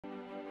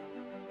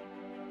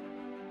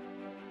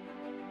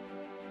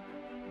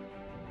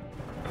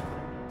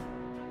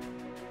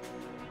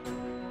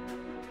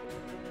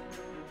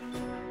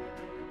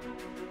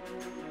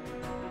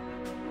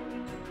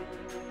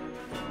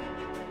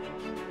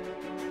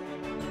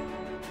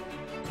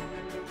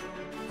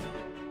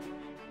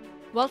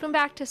Welcome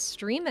back to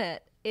Stream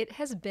It. It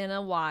has been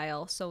a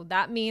while, so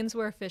that means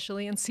we're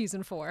officially in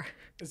season 4.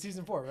 It's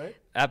season 4, right?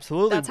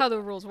 Absolutely. That's how the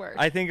rules work.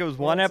 I think it was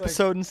one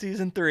episode in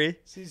season 3.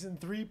 Season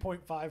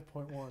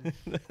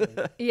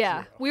 3.5.1.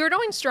 Yeah, we were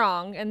going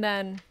strong, and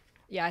then,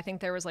 yeah, I think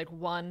there was like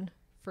 1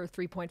 for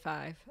 3.5.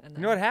 And then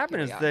You know what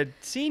happened is the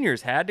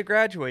seniors had to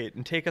graduate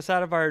and take us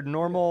out of our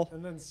normal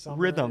and then summer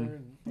rhythm.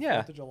 And the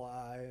Yeah. 4th of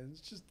July. And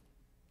it's just...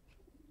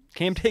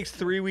 Cam takes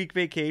 3-week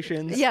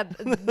vacations. Yeah,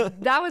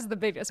 that was the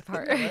biggest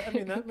part. I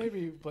mean, that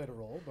maybe played a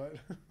role, but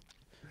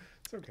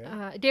it's okay.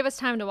 It gave us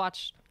time to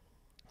watch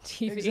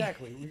TV.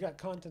 Exactly. We got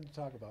content to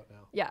talk about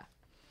now. Yeah.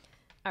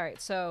 All right,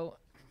 so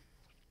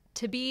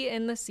to be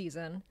in the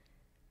season,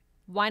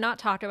 why not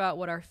talk about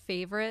what our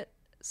favorite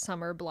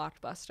summer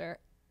blockbuster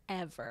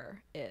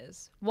ever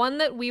is? One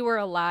that we were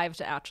alive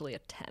to actually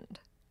attend.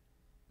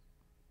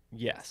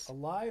 Yes.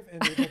 Alive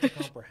and able to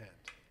comprehend.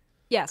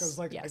 Yes. Because,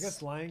 like, yes. I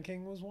guess Lion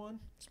King was one.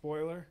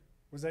 Spoiler.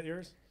 Was that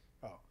yours?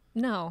 Oh.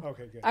 No.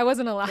 Okay, good. I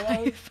wasn't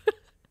alive.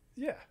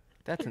 Yeah.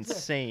 That's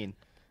insane.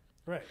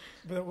 Right.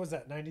 But what was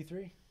that,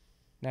 93?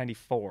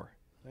 94.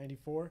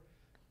 94?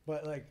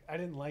 But, like, I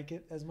didn't like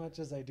it as much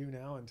as I do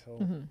now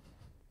until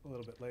a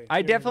little bit later.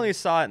 I definitely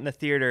saw it in the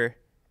theater,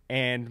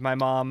 and my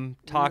mom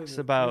talks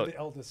about... We're the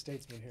eldest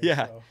statesman here.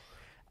 Yeah. So.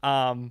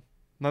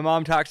 My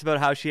mom talks about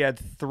how she had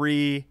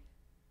 3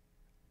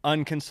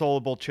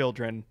 unconsolable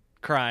children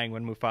crying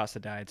when Mufasa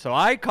died. So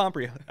I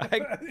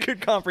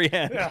could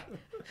comprehend. Yeah.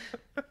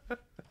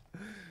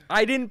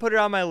 I didn't put it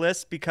on my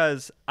list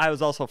because I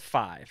was also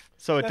 5.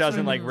 So it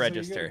doesn't like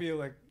register. So you gotta be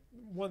like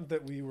one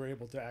that we were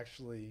able to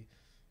actually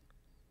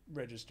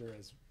register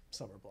as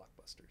summer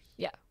blockbusters.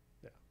 Yeah.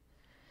 Yeah.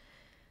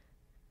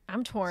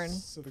 I'm torn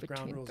So the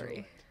ground between rules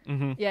 3.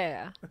 Mm-hmm.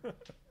 Yeah.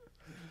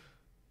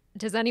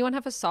 Does anyone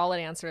have a solid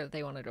answer that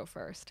they want to go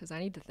first? Because I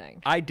need to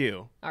think. I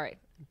do. All right.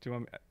 Do you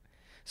want me?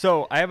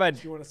 So I have a... Do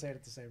you want to say it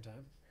at the same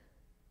time?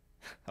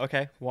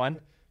 Okay. 1,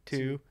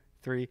 2,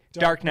 3.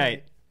 Dark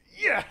Knight.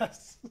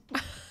 Yes.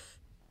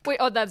 Wait,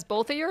 oh, that's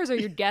both of yours or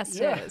your guess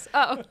Yeah. is?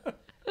 Oh.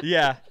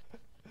 Yeah.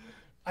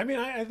 I mean,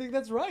 I think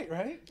that's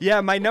right?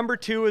 Yeah, my number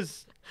 2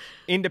 is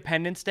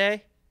Independence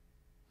Day.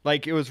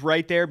 Like, it was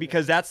right there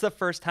because that's the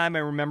first time I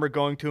remember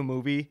going to a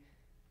movie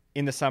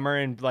in the summer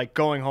and, like,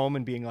 going home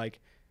and being like,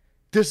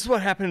 this is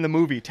what happened in the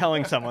movie,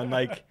 telling someone,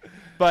 like,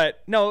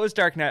 but no, it was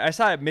Dark Knight. I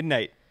saw it at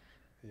midnight.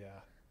 Yeah.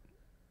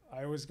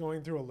 I was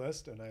going through a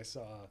list and I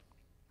saw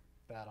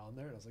that on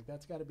there and I was like,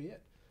 that's got to be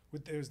it.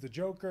 It was the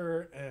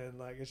Joker and,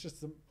 like, it's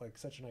just, like,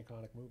 such an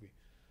iconic movie.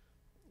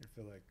 I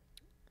feel like.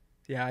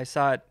 Yeah, I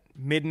saw it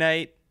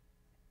midnight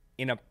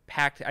in a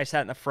packed, I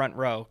sat in the front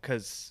row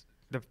because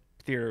the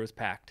theater was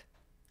packed.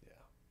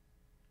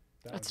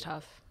 Yeah. That's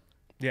tough.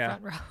 Yeah.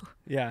 Front row.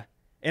 Yeah.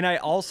 And I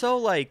also,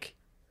 like,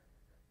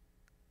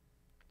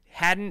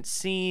 hadn't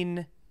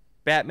seen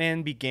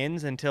Batman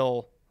Begins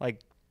until, like,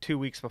 2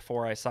 weeks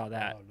before I saw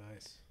that. Oh,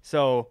 nice.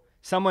 So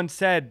someone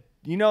said,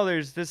 you know,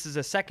 this is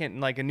a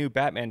second, like, a new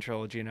Batman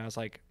trilogy. And I was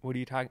like, what are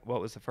you talking, what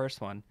was the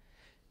first one?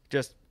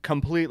 Just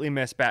completely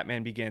missed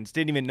Batman Begins.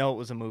 Didn't even know it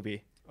was a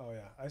movie. Oh,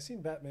 yeah. I've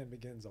seen Batman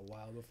Begins a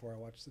while before I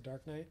watched The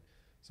Dark Knight,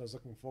 so I was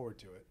looking forward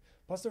to it.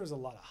 Plus, there was a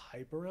lot of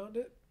hype around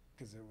it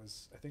because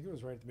I think it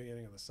was right at the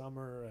beginning of the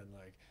summer, and,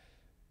 like,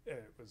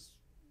 it was,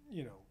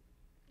 you know,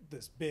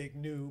 this big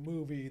new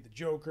movie. The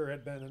Joker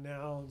had been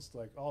announced,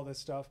 like, all this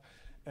stuff.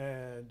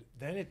 And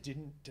then it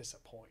didn't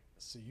disappoint.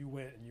 So you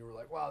went and you were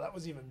like, wow,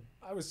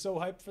 I was so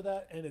hyped for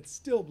that, and it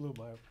still blew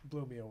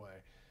me away.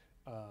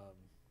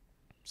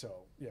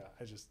 So yeah,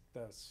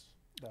 that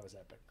was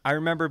epic. I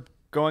remember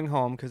going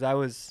home because that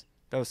was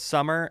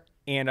summer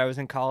and I was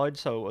in college,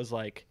 so it was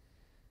like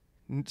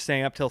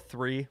staying up till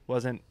 3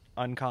 wasn't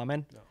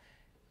uncommon. No.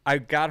 I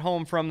got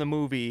home from the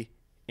movie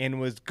and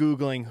was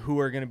Googling who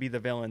are going to be the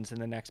villains in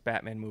the next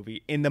Batman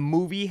movie. And the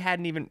movie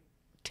hadn't even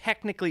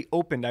technically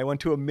opened. I went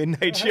to a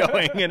midnight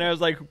showing and I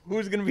was like,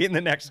 who's going to be in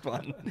the next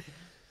one?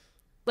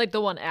 Like the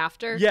one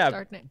after Yeah,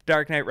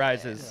 Dark Knight?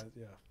 Rises.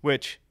 Yeah.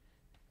 Which,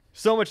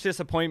 so much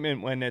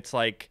disappointment when it's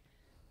like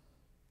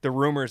the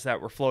rumors that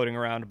were floating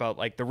around about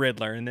like the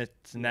Riddler and this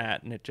and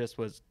that, and it just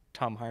was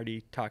Tom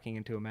Hardy talking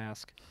into a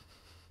mask.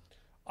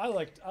 I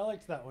liked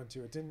that one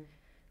too. It didn't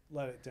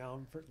let it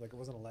down it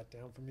wasn't a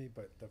letdown for me,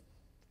 but the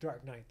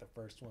Dark Knight, the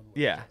first one, was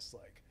just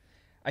like.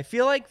 I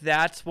feel like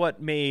that's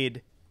what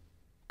made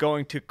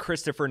going to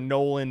Christopher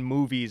Nolan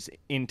movies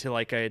into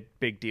like a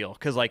big deal,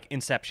 because like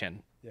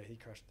Inception. Yeah, he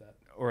crushed that.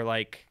 Or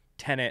like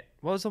Tenet.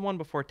 What was the one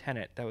before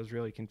Tenet that was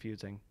really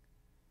confusing?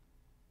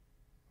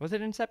 Was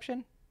it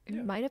Inception?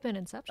 It might have been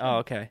Inception. Oh,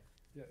 okay.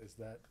 Yeah, is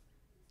that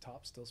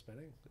top still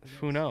spinning?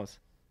 Who knows?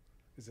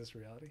 Is this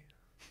reality?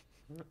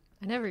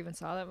 I never even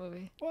saw that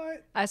movie.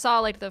 What? I saw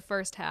like the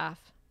first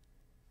half,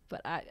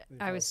 but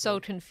I was so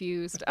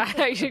confused.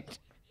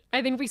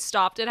 I think we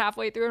stopped it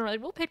halfway through and we're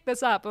like, we'll pick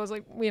this up. I was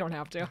like, we don't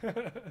have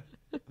to.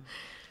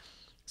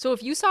 So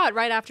if you saw it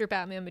right after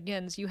Batman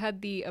Begins, you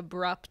had the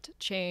abrupt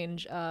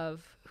change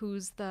of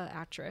who's the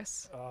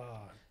actress?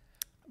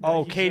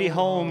 Katie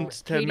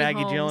Holmes to Katie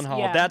Maggie Holmes, Gyllenhaal.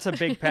 yeah. That's a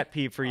big pet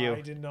peeve for you.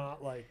 I did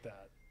not like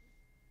that.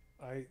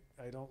 I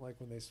don't like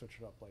when they switch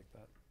it up like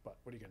that. But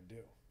what are you gonna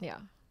do? Yeah.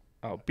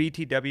 Oh,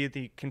 BTW,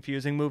 the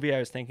confusing movie I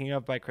was thinking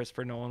of by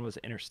Christopher Nolan was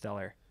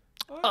Interstellar.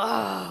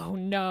 Oh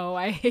no,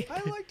 I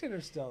liked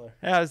Interstellar.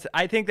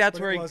 I think that's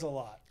But where it was a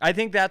lot. I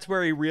think that's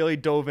where he really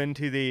dove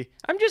into the.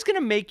 I'm just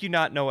gonna make you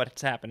not know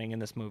what's happening in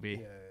this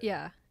movie.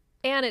 Yeah.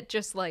 And it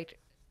just like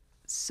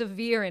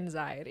severe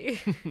anxiety.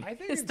 I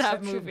think is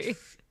that movie.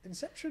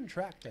 Inception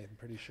tracked. I'm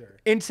pretty sure.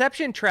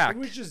 Inception tracked. It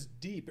was just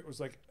deep. It was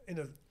like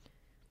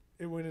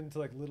it went into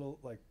like little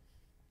like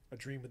a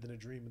dream within a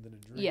dream within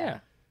a dream. Yeah.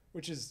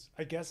 Which is,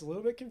 I guess, a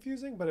little bit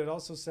confusing, but it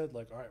also said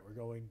like, all right, we're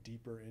going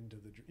deeper into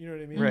the, you know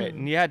what I mean? Right,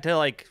 and you had to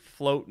like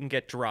float and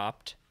get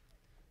dropped.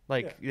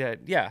 Like, yeah.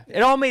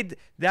 It all made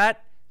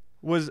that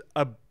was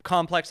a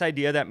complex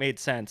idea that made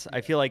sense.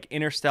 I feel like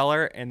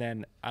Interstellar, and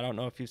then I don't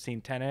know if you've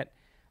seen Tenet,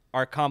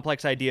 are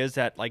complex ideas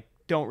that like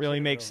don't really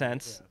make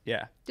sense.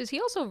 Yeah. Does he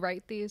also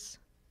write these?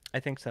 I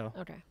think so.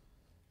 Okay.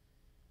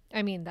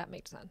 I mean, that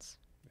made sense.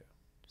 Yeah.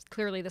 It's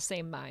clearly the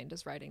same mind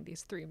as writing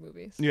these 3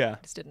 movies. Yeah.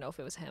 I just didn't know if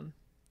it was him.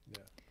 Yeah.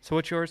 So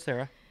what's yours,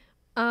 Sarah?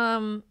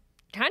 Kind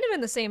of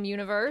in the same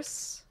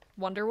universe,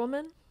 Wonder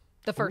Woman,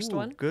 the first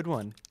one. Good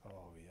one. Oh,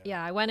 yeah.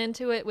 Yeah, I went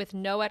into it with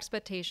no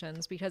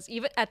expectations because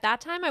even at that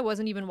time I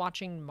wasn't even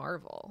watching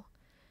Marvel.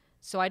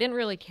 So I didn't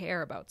really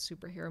care about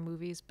superhero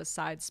movies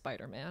besides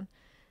Spider-Man.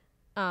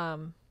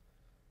 And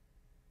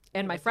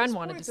my At friend this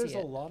wanted point, to see there's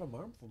it. a lot of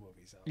Marvel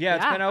movies out. Yeah,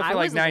 it's been out I for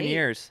like was 9 late.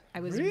 years.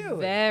 I was Really?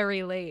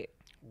 very late.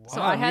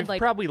 So Wow, I had you've like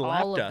probably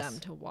all lapped of us. them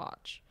to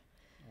watch.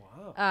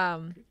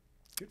 Wow.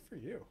 Good for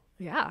you.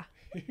 Yeah.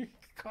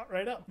 Caught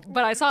right up.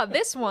 But I saw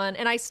this one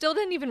and I still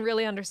didn't even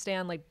really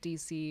understand like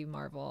DC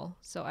Marvel.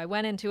 So I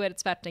went into it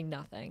expecting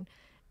nothing.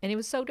 And it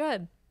was so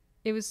good.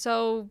 It was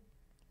so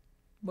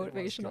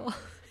motivational.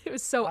 It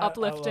was so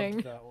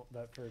uplifting. I loved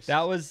that first.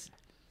 That was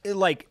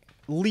like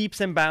leaps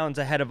and bounds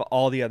ahead of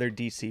all the other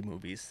DC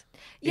movies.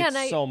 Yeah, It's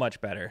and so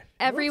much better.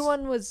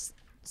 Everyone was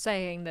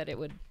saying that it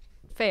would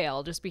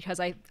fail just because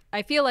I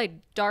feel like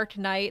Dark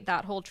Knight,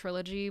 that whole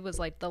trilogy was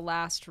like the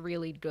last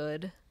really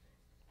good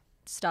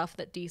stuff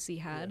that DC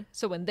had. Yeah.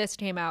 So when this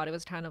came out, it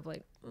was kind of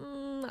like,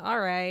 all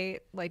right,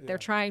 like they're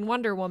trying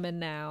Wonder Woman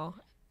now.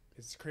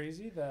 It's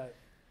crazy that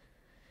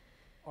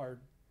our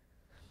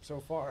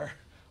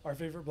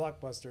favorite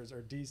blockbusters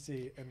are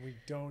DC, and we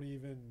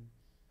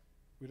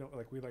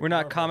like We're not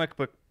Marvel. comic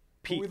book.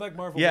 But we like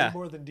Marvel way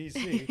more than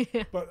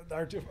DC. But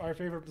our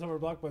favorite summer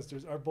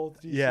blockbusters are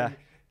both DC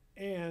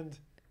and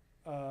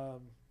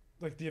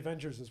like the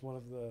Avengers is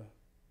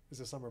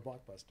a summer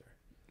blockbuster.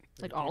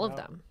 Like all of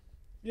them.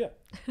 Yeah.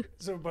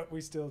 So, but we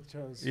still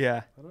chose.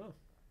 Yeah. I don't know.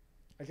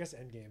 I guess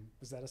Endgame,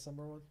 was that a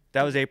summer one?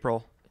 That was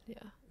April. Yeah.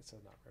 So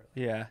not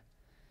really. Yeah.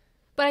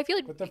 But I feel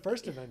like. But the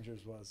first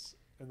Avengers was,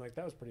 and like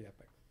that was pretty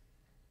epic.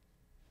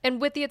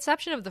 And with the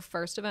exception of the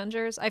first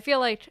Avengers, I feel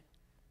like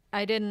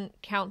I didn't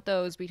count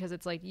those because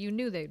it's like you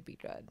knew they'd be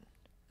good.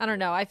 I don't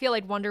know. I feel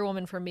like Wonder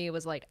Woman for me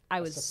was like I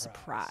was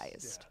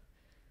surprised.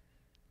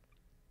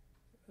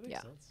 Yeah.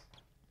 That makes sense.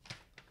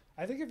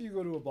 I think if you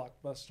go to a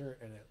blockbuster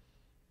and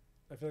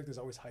I feel like there's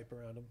always hype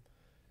around them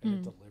and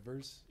it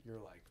delivers, you're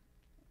like,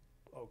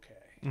 okay.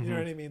 You know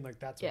what I mean? Like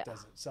that's what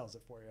sells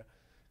it for you.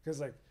 Because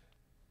like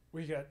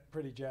we got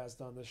pretty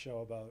jazzed on this show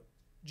about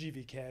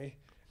GVK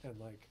and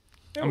like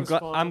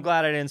I'm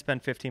glad I didn't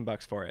spend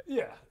 $15 for it.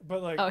 Yeah,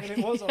 but like and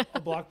it was a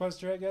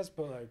blockbuster, I guess,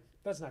 but like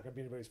that's not gonna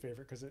be anybody's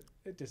favorite because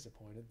it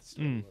disappointed. The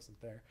story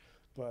wasn't there.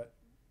 But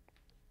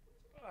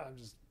I'm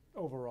just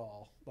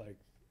overall like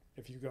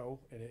if you go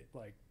and it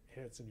like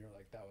hits and you're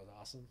like that was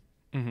awesome,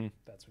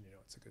 that's when you know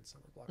it's a good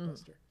summer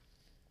blockbuster.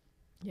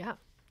 Yeah.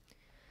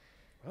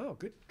 Oh,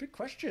 good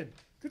question.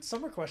 Good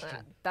summer question.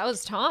 That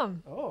was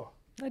Tom. Oh,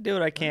 I do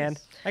what I can.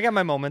 I got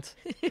my moments.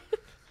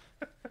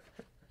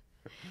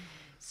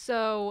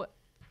 So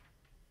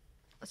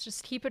let's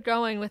just keep it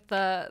going with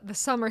the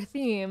summer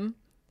theme.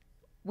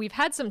 We've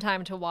had some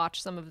time to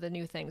watch some of the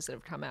new things that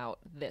have come out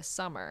this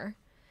summer.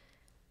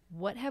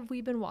 What have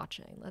we been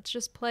watching? Let's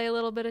just play a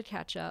little bit of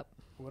catch up.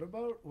 What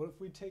if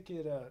we take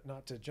it,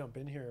 not to jump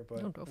in here,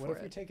 but what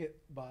if we take it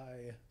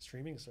by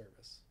streaming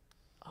service?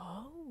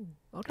 Oh,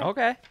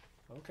 okay.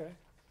 Okay.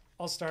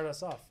 I'll start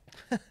us off.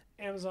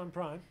 Amazon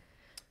Prime,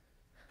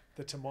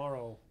 The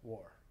Tomorrow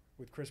War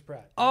with Chris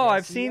Pratt. Oh,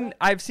 I've seen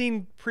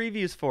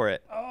previews for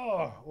it.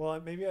 Oh, well,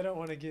 maybe I don't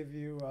want to give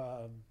you,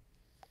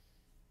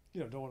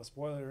 don't want to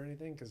spoil it or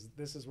anything because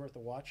this is worth a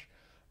watch.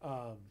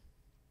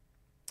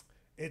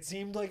 It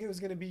seemed like it was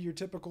going to be your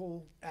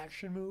typical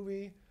action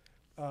movie,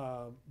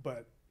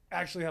 but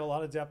actually had a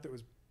lot of depth. It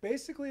was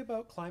basically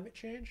about climate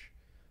change,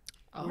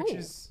 which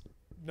is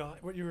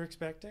not what you were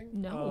expecting.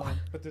 No.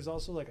 But there's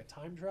also like a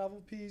time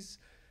travel piece,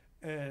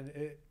 and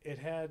it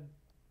had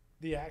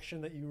the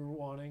action that you were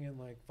wanting and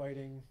like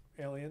fighting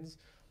aliens,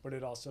 but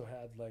it also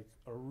had like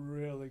a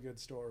really good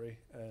story,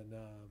 and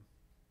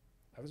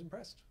I was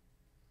impressed.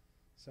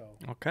 So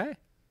okay,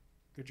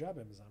 good job,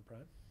 Amazon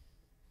Prime.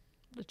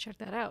 Let's check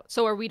that out.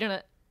 So are we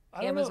gonna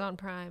Amazon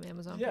Prime? Yeah,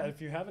 Prime?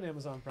 if you have an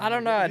Amazon Prime, I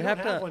don't know. If I'd you have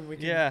don't have to.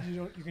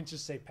 one, you can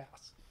just say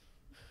pass.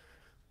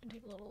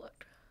 Take a little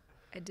look.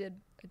 I did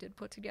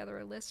put together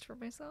a list for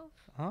myself.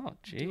 Oh,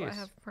 jeez. Do I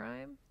have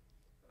Prime?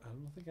 I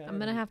don't think I'm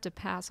gonna have to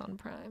pass on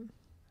Prime.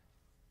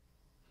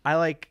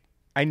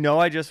 I know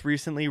I just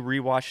recently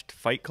rewatched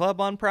Fight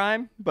Club on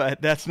Prime, but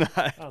that's not.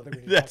 I don't think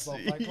we need to talk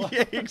about Fight Club.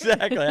 Yeah,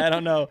 exactly. I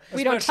don't know.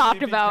 We don't talk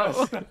Especially about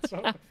because what that's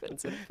what-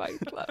 happens in Fight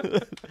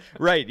Club.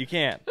 Right, you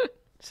can't.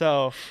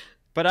 So,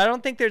 but I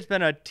don't think there's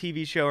been a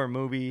TV show or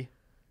movie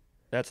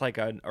that's like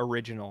an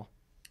original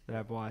that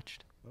I've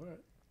watched. All right.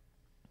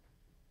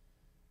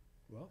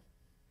 Well,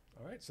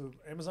 all right. So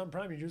Amazon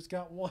Prime, you just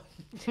got one.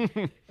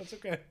 That's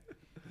okay.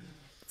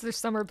 It's their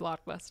summer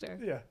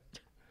blockbuster. Yeah,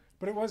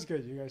 but it was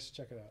good. You guys should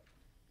check it out.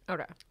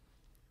 Okay.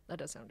 That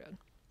does sound good.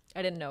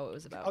 I didn't know what it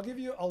was about. I'll give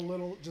you a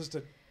little,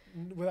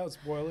 without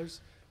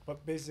spoilers,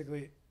 but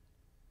basically,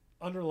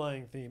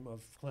 underlying theme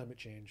of climate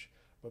change.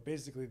 But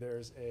basically,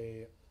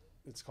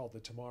 it's called the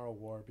Tomorrow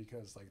War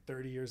because like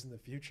 30 years in the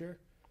future,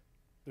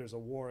 there's a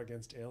war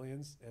against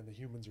aliens and the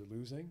humans are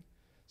losing.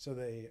 So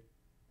they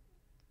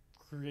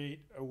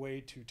create a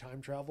way to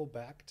time travel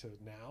back to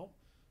now,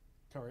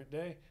 current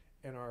day,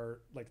 and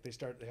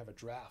they have a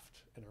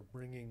draft and are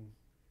bringing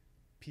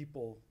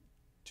people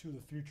to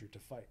the future to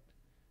fight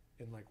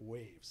in like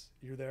waves.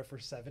 You're there for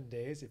 7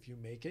 days. If you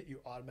make it, you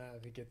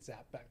automatically get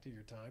zapped back to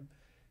your time,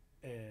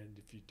 and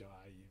if you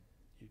die,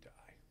 you die.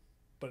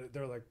 But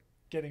they're like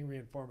getting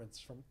reinforcements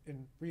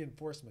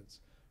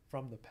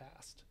from the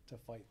past to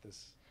fight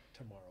this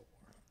Tomorrow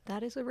War.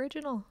 That is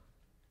original.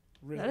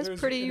 Really, That is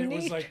pretty unique.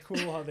 It was like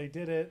cool how they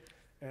did it,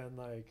 and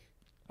like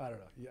I don't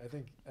know. Yeah, I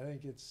think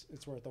it's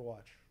worth a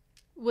watch.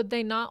 Would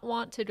they not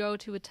want to go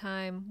to a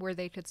time where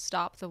they could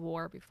stop the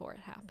war before it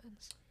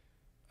happens?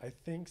 I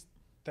think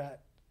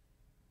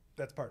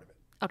that's part of it.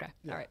 Okay.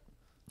 Yeah. All right.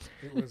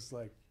 It was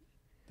like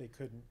they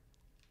couldn't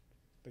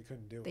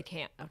do They it.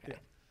 can't. Okay. Yeah.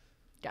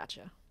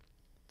 Gotcha.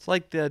 It's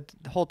like the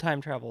whole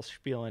time travel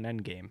spiel in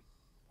Endgame.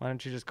 Why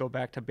don't you just go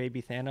back to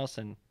baby Thanos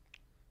and...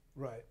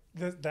 Right.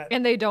 That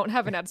And they don't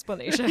have an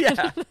explanation.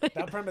 Yeah.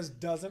 that premise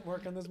doesn't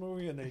work in this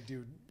movie, and they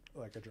do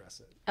like address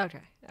it,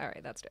 Okay. All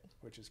right. That's good.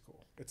 which is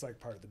cool. It's like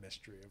part of the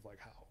mystery of like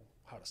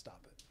how to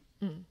stop it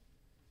Mm. and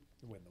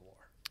win the war.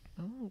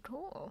 Oh,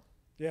 cool.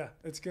 Yeah,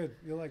 it's good.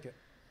 You'll like it.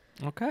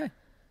 Okay.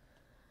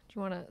 Do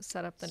you want to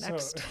set up the So-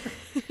 next?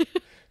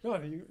 No,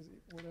 you.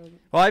 What else?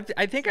 Well,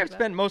 I think So I've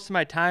spent most of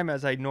my time,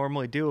 as I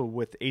normally do,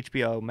 with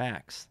HBO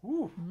Max.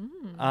 Ooh,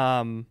 Mm.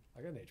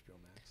 I got an HBO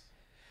Max.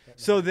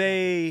 So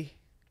they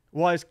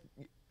was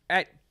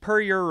per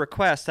your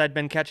request, I'd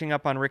been catching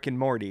up on Rick and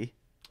Morty,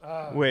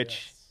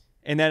 which, yes.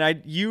 and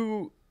then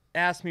you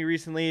asked me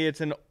recently.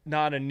 It's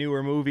not a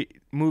newer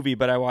movie,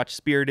 but I watched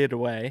Spirited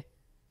Away,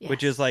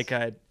 which is Yes. like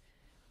a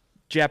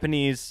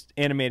Japanese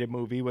animated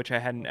movie, which I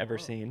hadn't ever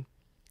wow. seen.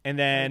 And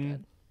Very then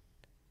good.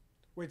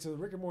 Wait, so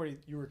Rick and Morty,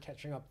 you were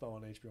catching up though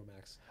on HBO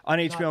Max. on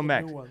Not HBO the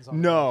Max, new ones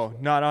on no,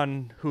 Hulu. not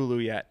on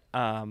Hulu yet.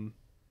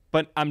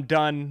 But I'm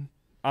done.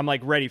 I'm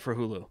like ready for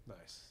Hulu.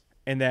 Nice.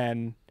 And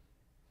then,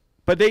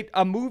 but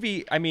a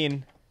movie, I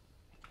mean,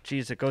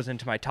 geez, it goes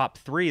into my top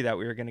 3 that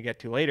we were going to get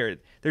to later.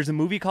 There's a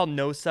movie called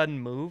No Sudden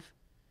Move.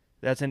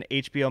 That's an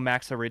HBO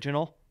Max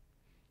original.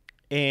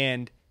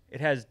 And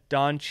it has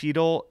Don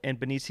Cheadle and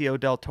Benicio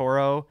del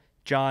Toro,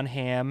 John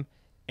Hamm,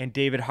 and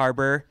David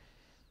Harbour.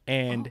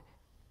 And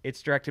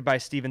it's directed by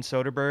Steven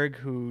Soderbergh,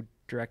 who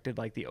directed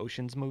like the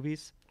Ocean's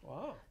movies.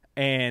 Wow.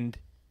 And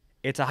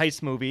it's a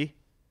heist movie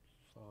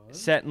Fun.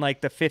 set in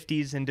like the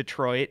 50s in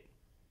Detroit,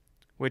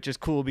 which is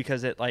cool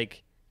because it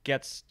like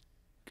gets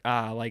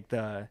like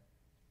the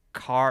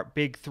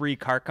big 3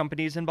 car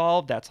companies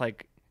involved. That's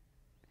like,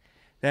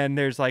 then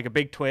there's like a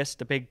big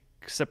twist, a big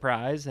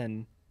surprise,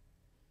 and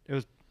it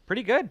was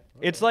pretty good.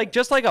 It's like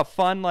just like a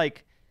fun,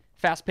 like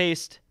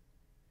fast-paced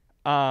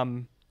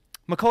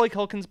Macaulay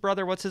Culkin's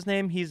brother, what's his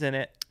name? He's in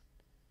it.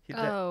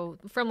 Oh,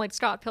 from like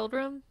Scott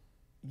Pilgrim?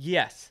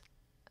 Yes.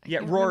 Yeah,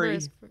 can't remember Rory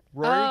his-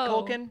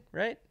 Oh. Culkin,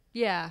 right?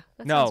 Yeah.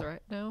 That No. sounds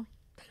right. No?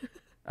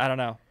 I don't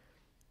know.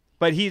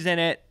 But he's in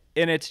it,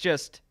 and it's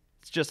just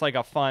like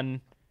a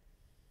fun,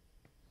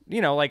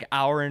 like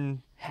hour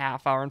and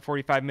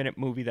 45-minute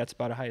movie that's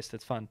about a heist.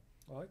 It's fun.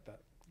 I like that.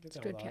 Get It's a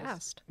down good with those.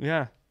 cast.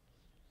 Yeah.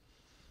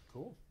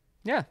 Cool.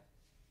 Yeah.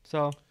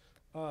 So,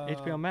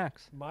 HBO Um,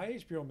 Max. My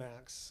HBO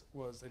Max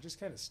I just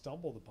kind of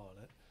stumbled upon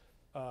it.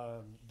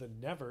 The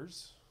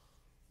Nevers,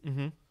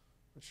 Mm-hmm.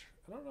 which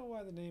I don't know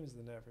why the name is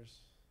The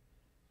Nevers.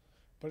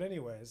 But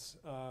anyways,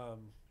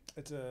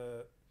 it's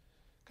a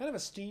kind of a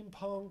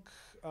steampunk,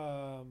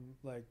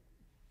 like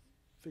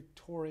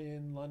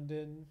Victorian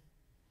London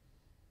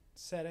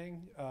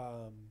setting.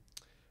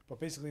 But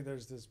basically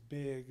there's this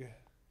big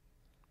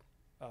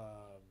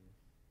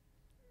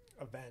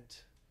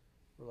event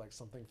where like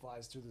something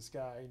flies through the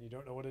sky and you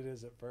don't know what it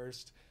is at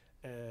first,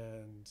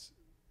 and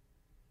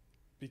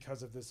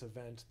because of this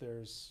event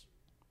there's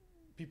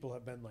people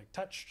have been like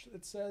touched,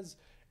 it says,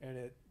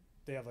 and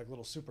they have like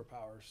little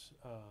superpowers,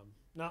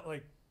 not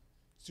like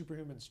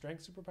superhuman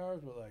strength superpowers,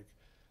 but like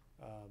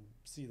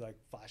see like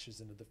flashes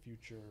into the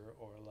future,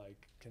 or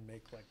like can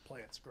make like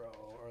plants grow,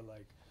 or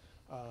like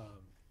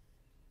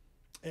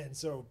and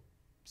so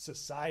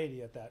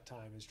society at that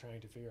time is trying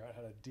to figure out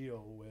how to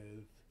deal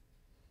with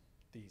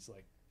these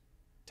like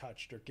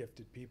touched or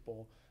gifted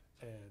people.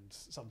 And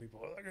some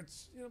people are like,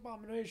 it's an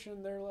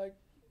abomination. They're like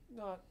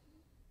not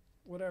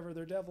whatever,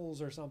 they're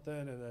devils or something.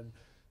 And then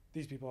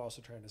these people are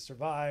also trying to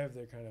survive.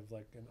 They're kind of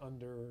like I don't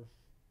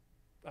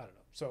know.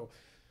 So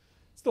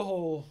it's the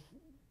whole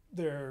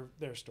their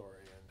story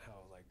and how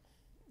like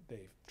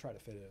they try to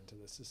fit it into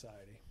this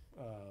society.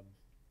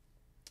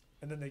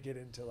 And then they get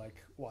into like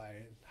why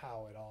and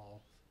how it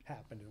all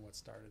happened and what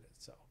started it.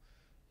 So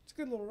it's a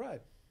good little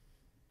ride.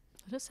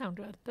 That does sound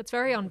good. That's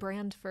very on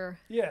brand for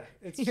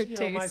It's your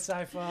my taste.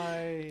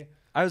 sci-fi.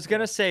 I was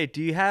gonna say,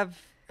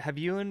 have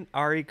you and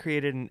Ari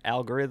created an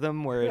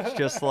algorithm where it's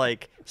just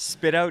like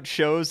spit out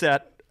shows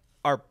that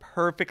are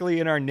perfectly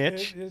in our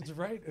niche? It's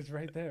right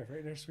there,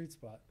 right in our sweet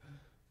spot.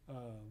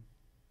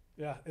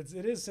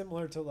 It is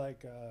similar to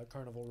like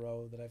Carnival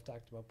Row that I've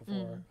talked about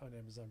before on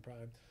Amazon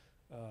Prime.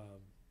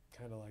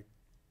 Kind of like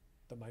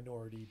the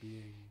minority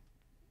being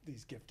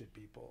these gifted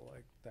people,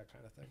 like that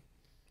kind of thing.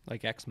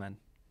 Like X-Men.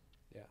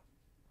 Yeah.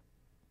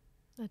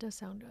 That does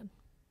sound good.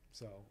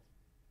 So,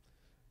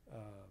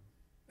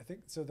 I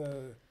think so.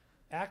 The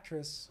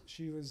actress,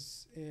 she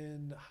was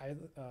in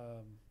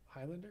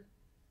Highlander,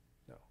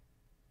 no,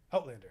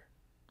 Outlander.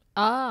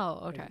 Oh,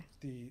 okay.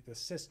 And the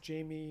sis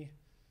Jamie's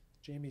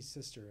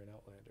sister in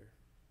Outlander.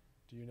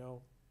 Do you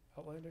know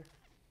Outlander?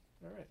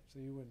 All right, so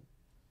you wouldn't.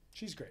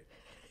 She's great.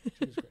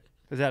 She was great.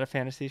 Is that a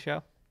fantasy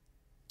show?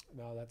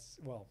 No, that's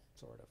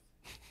sort of.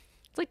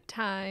 It's like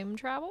time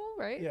travel,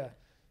 right? Yeah.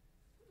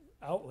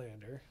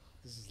 Outlander.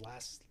 This is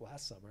last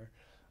summer.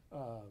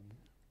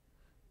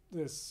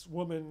 This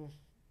woman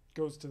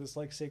goes to this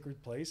like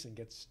sacred place and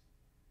gets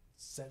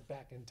sent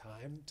back in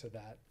time to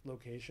that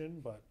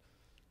location, but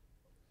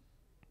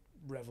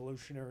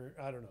revolutionary,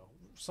 I don't know,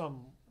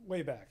 some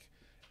way back,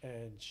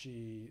 and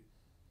she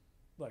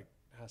like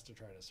has to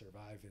try to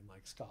survive in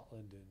like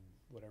Scotland in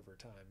whatever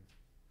time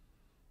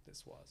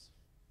this was.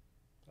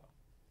 So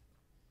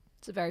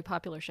It's a very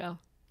popular show.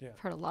 yeah, I've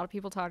heard a lot of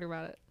people talking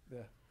about it.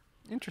 yeah.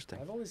 Interesting.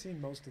 I've only seen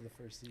most of the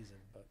first season,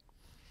 but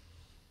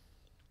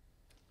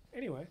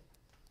anyway,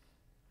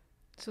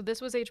 So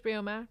this was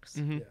HBO Max.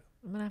 Mhm. yeah.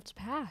 I'm gonna have to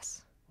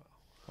pass.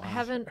 Wow. I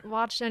haven't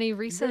watched any You're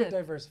very recent.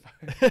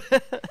 diversified.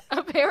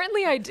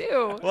 Apparently, I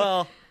do.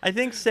 Well, I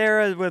think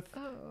Sarah with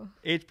Oh.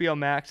 HBO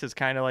Max is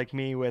kind of like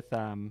me with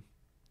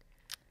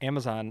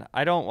Amazon.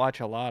 I don't watch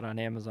a lot on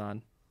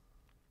Amazon.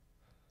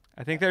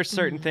 I think there's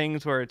certain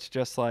things where it's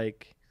just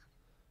like,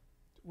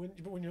 When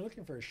you're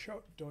looking for a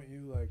show, don't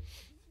you like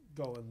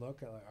go and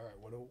look at like, all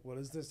right, what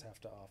does this have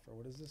to offer?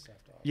 What does this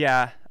have to offer?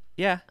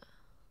 yeah.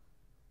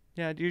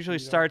 It usually You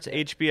don't starts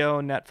get-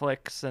 HBO,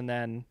 Netflix, and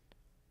then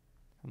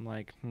I'm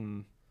like,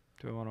 do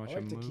I want to watch I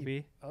like a to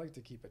movie? I like to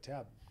keep a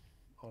tab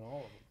on all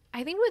of them.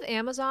 I think with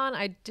Amazon,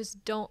 I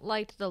just don't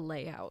like the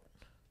layout.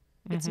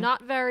 It's Mhm.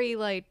 not very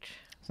like.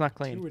 It's not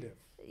clean. Intuitive.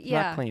 It's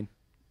Yeah. not clean.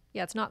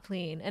 Yeah, it's not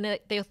clean, and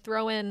they'll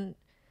throw in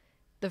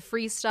the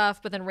free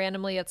stuff, but then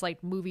randomly it's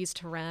like movies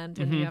to rent,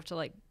 and you have to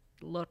like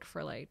look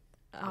for like,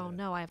 oh Yeah.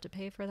 no, I have to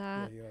pay for Yeah,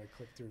 that. you gotta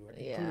click through like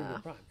Yeah.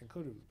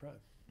 included with Prime.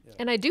 Yeah.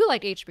 And I do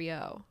like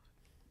HBO.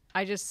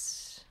 I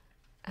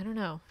don't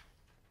know.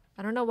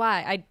 I don't know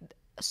why.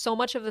 So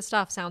much of the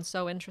stuff sounds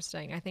so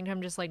interesting. I think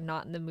I'm just like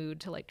not in the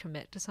mood to like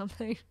commit to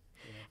something.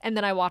 And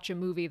then I watch a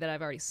movie that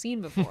I've already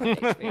seen before on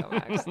HBO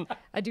Max.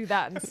 I do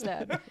that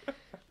instead.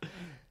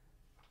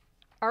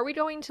 Are we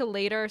going to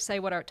later say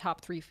what our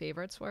top 3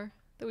 favorites were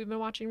that we've been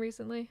watching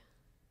recently?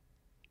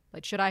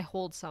 Like, should I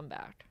hold some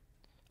back?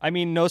 I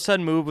mean, No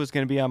Sudden Move was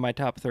going to be on my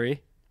top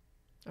 3,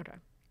 Okay.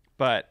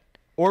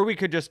 or we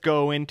could just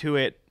go into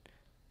it,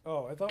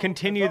 Oh, I thought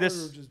Continue I thought this-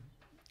 We were just,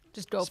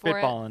 Just go for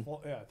it. spitballing.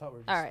 well, yeah, I thought we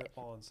were just All right.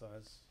 spitballing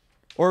size.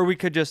 Or we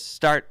could just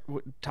start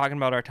talking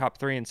about our top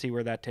 3 and see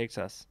where that takes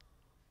us.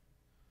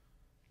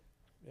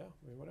 Yeah,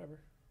 I mean, whatever.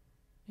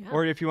 Yeah.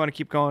 Or if you want to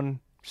keep going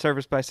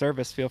service by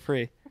service, feel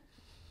free.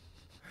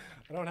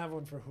 I don't have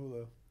one for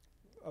Hulu,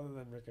 other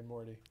than Rick and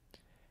Morty.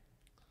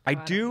 I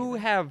don't do either.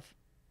 have.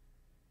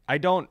 I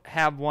don't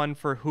have one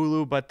for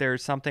Hulu, but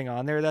there's something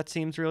on there that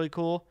seems really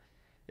cool.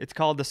 It's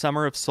called The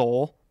Summer of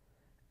Soul,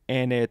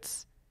 and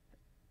it's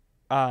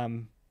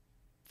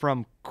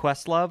from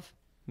Questlove,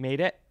 made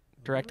it,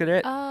 directed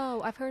it,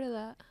 Oh, I've heard of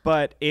that.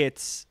 but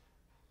it's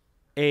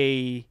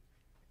in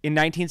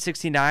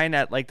 1969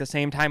 at like the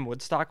same time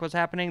Woodstock was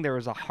happening. There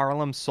was a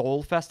Harlem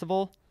Soul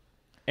Festival,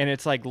 and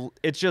it's like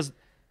it's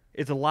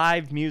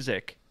live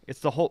music.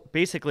 It's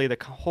basically the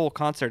whole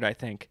concert, I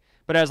think.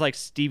 But it has like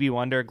Stevie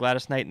Wonder,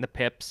 Gladys Knight and the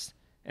Pips,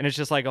 and it's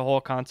just like a whole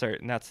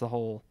concert, and that's the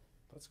whole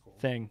That's cool.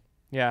 thing.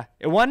 Yeah,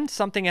 it won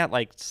something at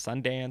like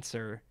Sundance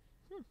or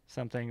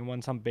something. It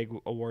won some big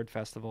award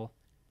festival.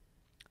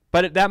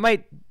 But that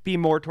might be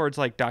more towards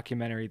like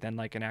documentary than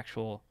like an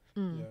actual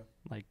Mm. Yeah,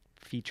 like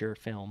feature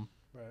film.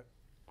 right.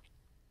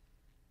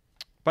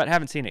 But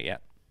haven't seen it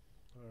yet.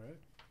 All right.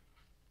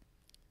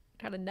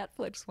 Got a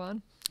Netflix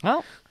one.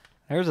 Well,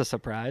 there's a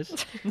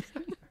surprise.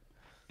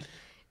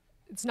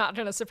 It's not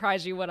going to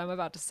surprise you what I'm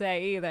about to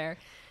say either.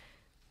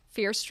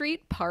 Fear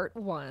Street Part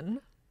 1.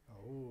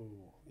 Oh. Ooh,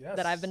 yes.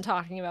 that I've been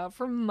talking about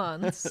for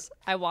months.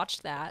 I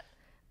watched that.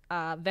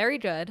 Very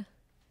good.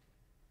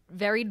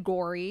 Very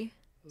gory.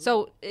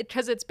 So,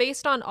 because it's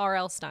based on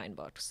R.L. Stine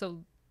books.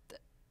 So,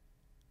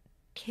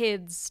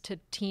 kids to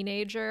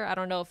teenager. I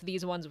don't know if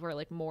these ones were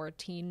like more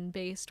teen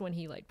based when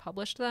he like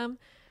published them,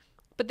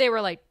 but they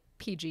were like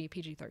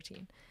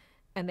PG-13.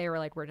 And they were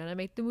like, we're going to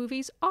make the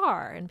movies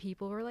R. And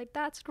people were like,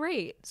 that's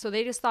great. So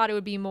they just thought it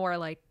would be more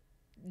like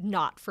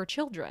not for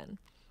children.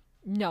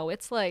 No,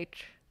 it's like,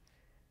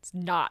 it's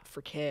not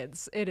for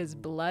kids. It is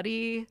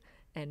bloody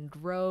and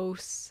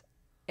gross.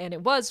 And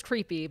it was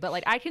creepy, but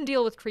like I can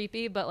deal with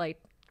creepy, but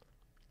like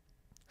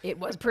it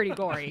was pretty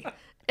gory.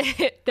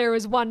 There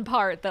was one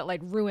part that like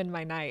ruined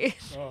my night.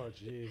 Oh,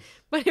 jeez.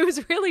 But it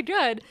was really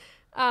good.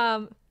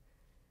 And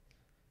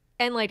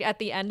like at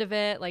the end of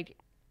it, like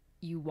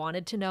you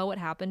wanted to know what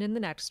happened in the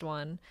next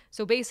one.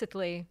 So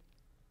basically,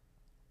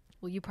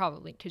 well, you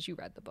probably, because you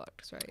read the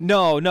books, right?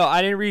 No,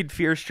 I didn't read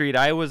Fear Street.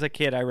 I was a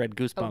kid. I read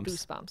Goosebumps. Oh,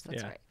 Goosebumps.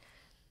 That's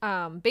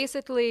right.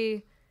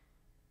 Basically,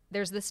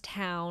 there's this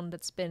town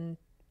that's been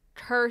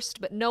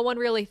cursed, but no one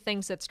really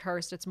thinks it's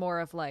cursed. It's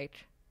more of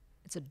like,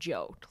 it's a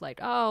joke. Like,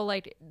 oh,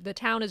 like the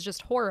town is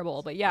just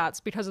horrible. But yeah, it's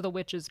because of the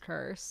witch's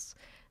curse.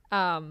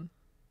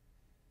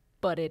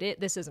 But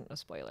this isn't a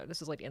spoiler.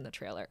 This is like in the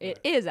trailer. It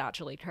is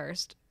actually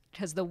cursed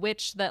because the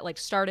witch that like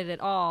started it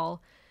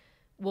all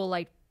will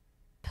like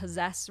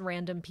possess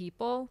random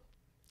people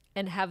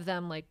and have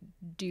them like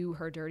do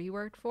her dirty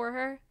work for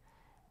her.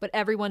 But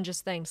everyone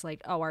just thinks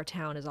like, oh, our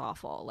town is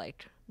awful.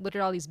 Like, look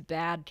at all these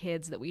bad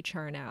kids that we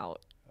churn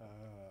out.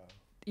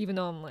 Even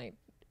though I'm like,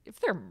 if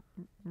they're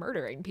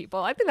murdering people,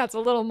 I think that's a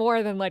little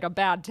more than like a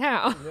bad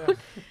town.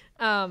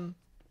 Yeah.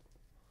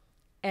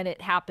 And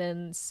it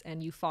happens,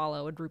 and you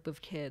follow a group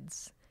of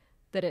kids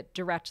that it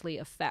directly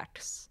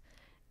affects.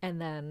 And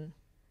then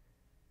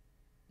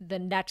the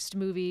next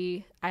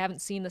movie, I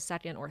haven't seen the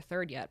second or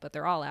third yet, but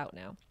they're all out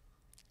now.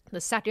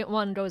 The second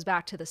one goes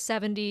back to the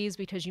 70s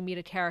because you meet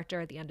a character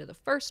at the end of the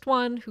first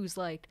one who's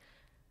like,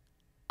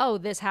 oh,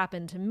 this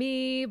happened to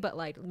me, but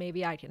like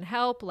maybe I can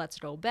help. Let's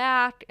go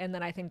back. And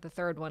then I think the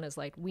third one is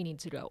like, we need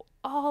to go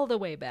all the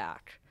way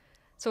back.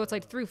 So it's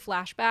like through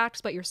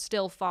flashbacks, but you're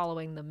still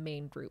following the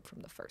main group from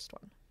the first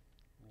one.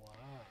 Wow.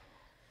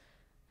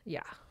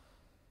 Yeah.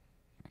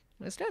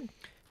 It's good.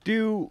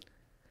 Do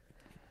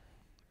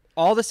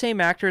all the same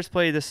actors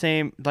play the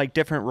same, like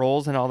different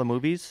roles in all the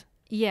movies?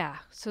 Yeah.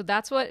 So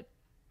that's what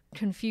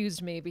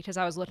confused me because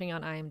I was looking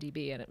on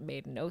IMDb and it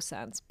made no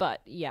sense.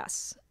 But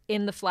yes,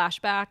 in the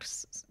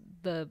flashbacks,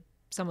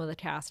 some of the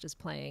cast is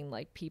playing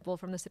like people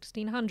from the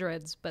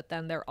 1600s, but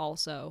then they're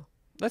also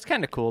That's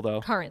kind of cool,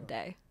 though. current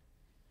day.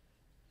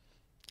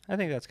 I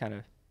think that's kind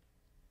of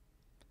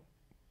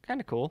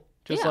cool.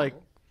 Just Yeah. like,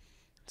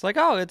 it's like,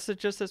 oh, it's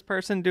just this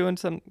person doing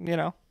some, you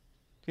know,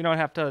 you don't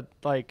have to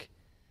like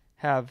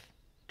have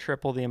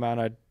triple the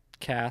amount of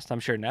cast. I'm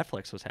sure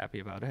Netflix was happy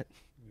about it.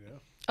 Yeah.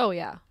 Oh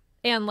yeah,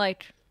 and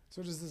like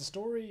So does the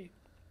story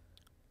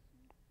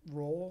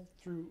roll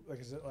through?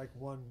 Like, is it like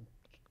one?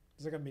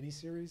 Is it like a mini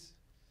series?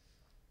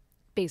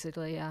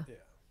 basically, yeah. Yeah.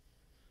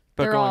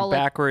 But They're going all, like-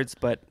 backwards,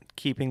 but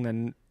keeping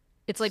the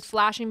It's like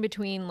flashing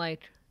between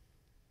like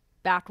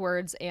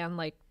backwards and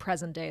like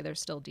present day. They're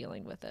still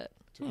dealing with it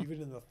So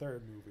even in the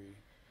third movie,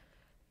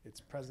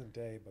 it's present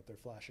day, but they're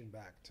flashing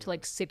back to like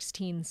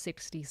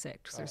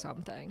 1666 or Oh.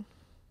 something,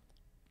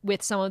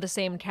 with some of the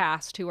same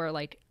cast who are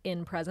like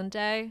in present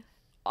day,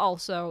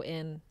 also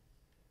in.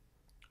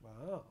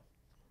 Wow.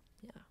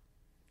 Yeah.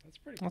 That's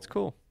pretty cool. That's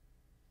cool.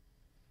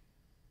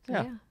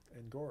 Yeah.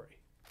 And gory.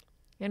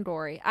 And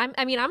gory. I'm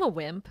a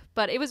wimp,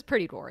 but it was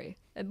pretty gory.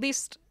 At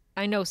least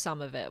I know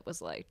some of it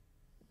was like,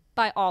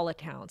 by all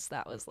accounts,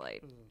 that was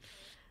like,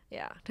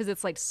 yeah, because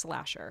it's like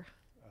slasher.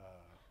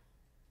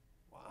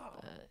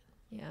 Wow.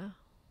 Yeah.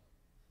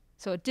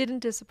 So it didn't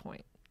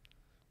disappoint.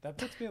 That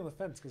puts me on the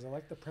fence because I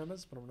like the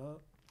premise, but I'm not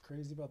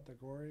crazy about the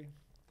gory.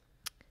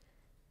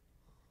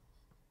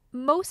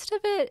 Most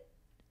of it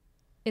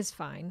is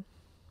fine.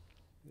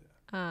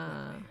 I can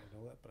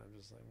handle it, but I'm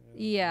just like,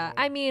 Yeah,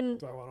 I mean,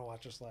 do I want to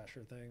watch a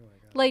slasher thing?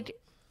 I don't like, know.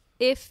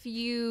 if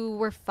you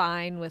were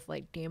fine with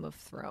like Game of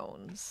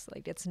Thrones,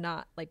 like it's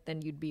not like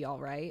then you'd be all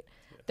right.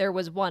 There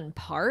was one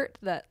part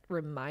that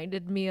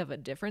reminded me of a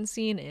different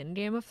scene in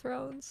Game of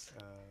Thrones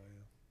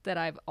that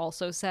I've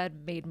also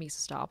said made me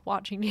stop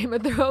watching Game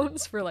of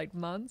Thrones for like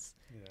months.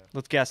 Yeah.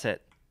 Let's guess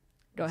it.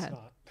 Go It's ahead.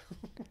 not.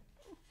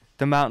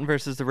 The Mountain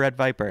versus the Red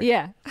Viper.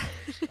 Yeah,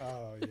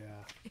 Oh yeah.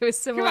 it was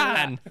Come similar.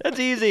 to on. That's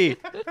easy.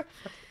 that.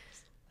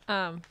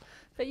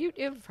 But it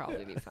would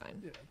probably be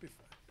fine. Yeah, it'd be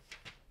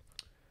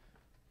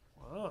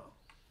fine. Wow.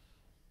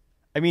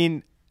 I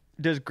mean,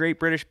 does Great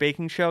British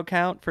Baking Show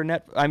count for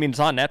I mean, it's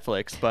on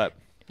Netflix, but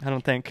I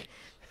don't think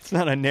it's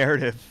not a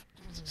narrative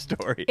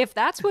story. If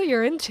that's what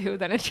you're into,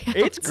 then it counts.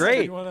 It's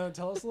great. You want to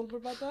tell us a little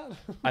bit about that?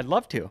 I'd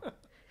love to.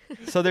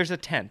 So there's a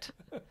tent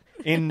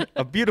in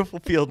a beautiful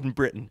field in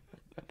Britain,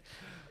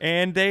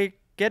 and they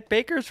get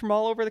bakers from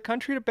all over the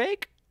country to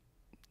bake.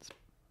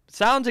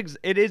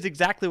 It is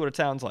exactly what it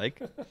sounds like.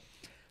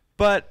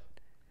 But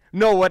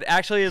no, what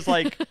actually is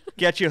like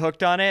get you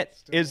hooked on it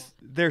Still. is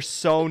they're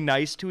so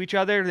nice to each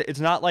other. It's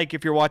not like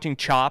if you're watching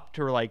Chopped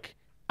or like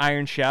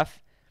Iron Chef.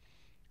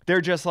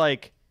 They're just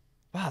like,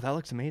 wow, that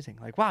looks amazing.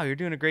 Like, wow, you're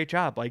doing a great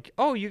job. Like,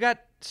 oh, you got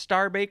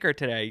Star Baker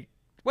today.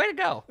 Way to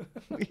go.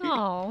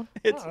 Oh.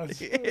 It's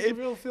a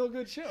real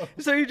feel-good show.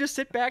 So you just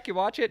sit back, you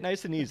watch it,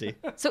 nice and easy.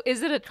 So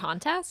is it a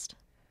contest?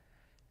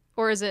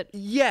 Or is it...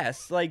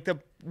 Yes, like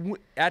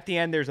at the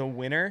end there's a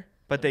winner,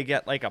 but they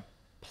get like a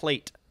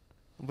plate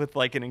with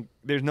like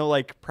there's no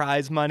like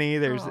prize money.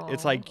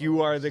 It's like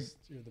you're the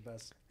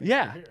best.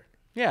 Yeah. Here.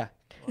 Yeah.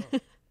 Wow.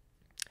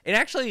 And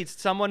actually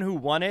someone who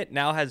won it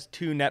now has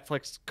 2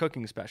 Netflix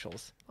cooking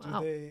specials.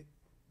 Wow.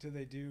 Do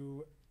they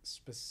do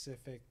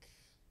specific,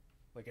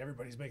 like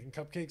everybody's making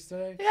cupcakes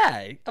today?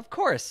 Yeah, of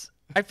course.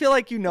 I feel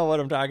like you know what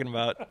I'm talking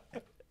about.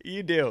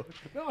 You do.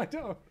 No, I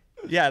don't.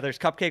 Yeah, there's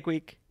Cupcake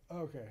Week.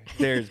 Okay.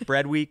 There's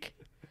Bread Week.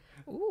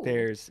 Ooh.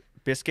 There's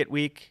Biscuit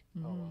Week.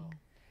 Oh, wow.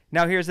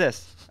 Now here's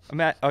this.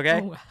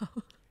 Okay? Oh, wow.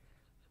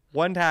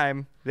 One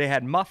time they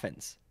had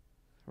muffins,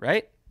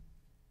 right?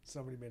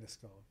 Somebody made a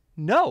scone.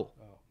 No.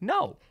 Oh.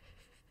 No.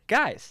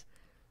 Guys,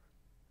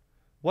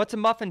 what's a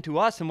muffin to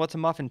us and what's a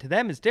muffin to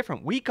them is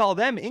different. We call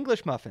them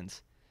English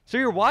muffins. So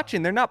you're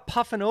watching, they're not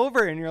puffing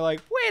over and you're like,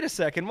 wait a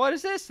second, what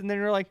is this? And then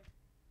you're like,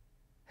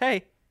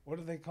 hey, What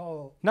do they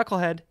call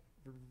knucklehead.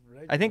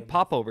 I think regular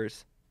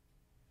popovers.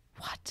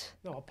 What?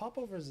 No, a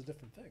popover is a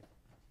different thing.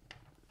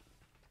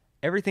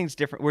 Everything's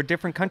different. We're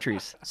different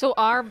countries. So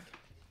our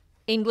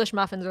English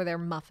muffins are their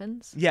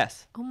muffins?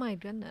 Yes. Oh my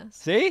goodness.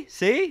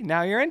 See?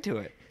 Now you're into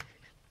it.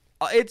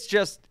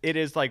 It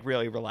is like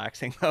really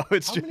relaxing though.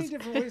 It's How just many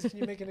different ways can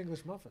you make an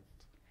English muffin?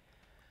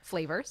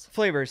 Flavors?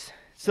 flavors.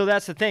 So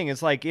that's the thing.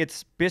 It's like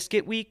it's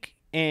biscuit week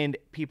and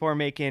people are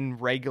making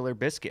regular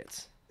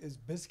biscuits. Is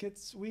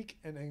biscuits week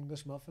and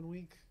English muffin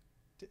week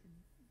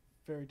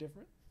very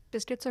different?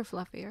 Biscuits are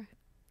fluffier.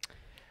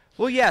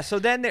 Well, yeah. So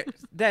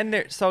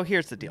so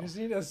here's the You deal. just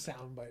need a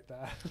soundbite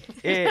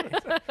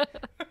that.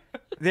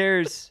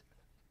 There's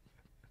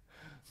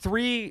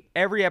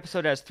every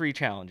episode has 3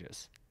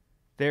 challenges.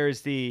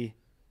 There's the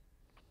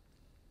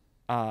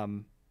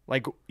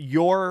like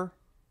your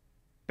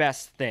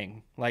best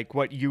thing, like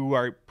what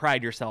you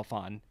pride yourself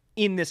on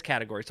in this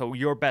category. So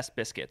your best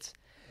biscuits.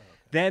 Okay.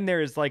 Then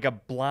there's like a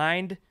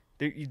blind,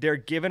 they're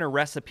given a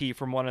recipe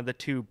from one of the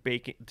 2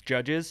 baking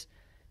judges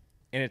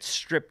and it's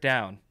stripped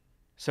down.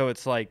 So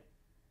it's like,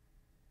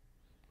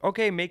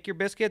 okay, make your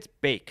biscuits,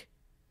 bake.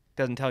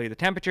 Doesn't tell you the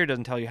temperature,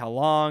 doesn't tell you how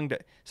long.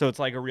 So it's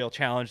like a real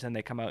challenge. Then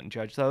they come out and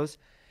judge those.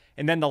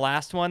 And then the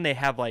last one, they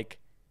have like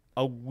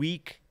a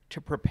week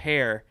to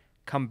prepare,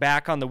 come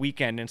back on the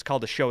weekend, and it's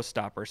called a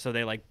showstopper. So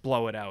they like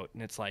blow it out.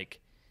 And it's like,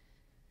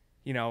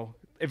 you know,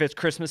 if it's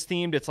Christmas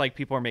themed, it's like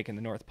people are making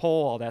the North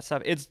Pole, all that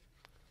stuff. It's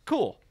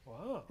cool.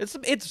 Wow.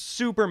 It's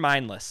super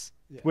mindless,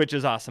 which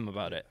is awesome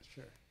about it.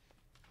 Sure.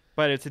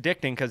 But it's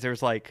addicting because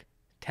there's like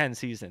 10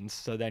 seasons.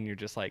 So then you're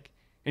just like,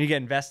 and you get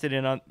invested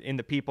in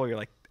the people. You're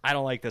like, I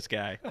don't like this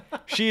guy.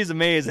 She's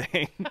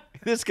amazing.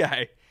 This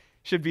guy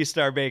should be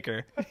Star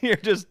Baker. You're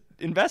just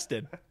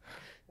invested.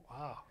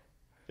 Wow.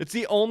 It's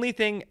the only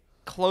thing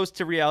close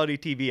to reality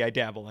TV I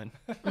dabble in.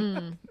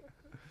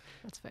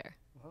 That's fair.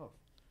 Wow.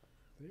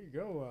 There you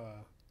go,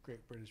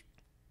 Great British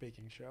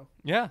Baking Show.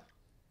 Yeah.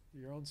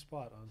 Your own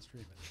spot on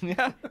streaming.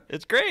 Yeah.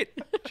 It's great.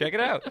 Check it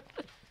out.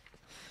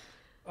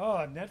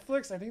 Oh,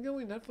 Netflix? I think the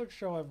only Netflix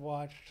show I've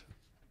watched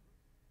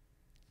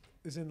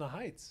is In the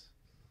Heights.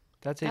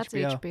 That's That's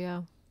HBO.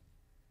 HBO.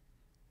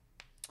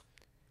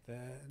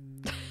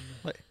 Then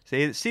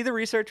See the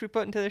research we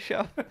put into this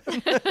show?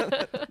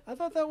 I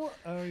thought that was.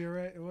 Oh, you're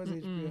right. It was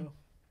HBO.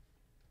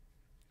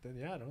 Then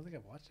yeah, I don't think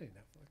I've watched any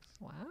Netflix.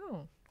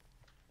 Wow.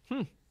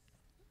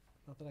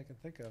 Not that I can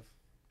think of.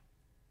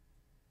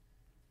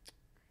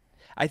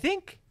 I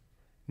think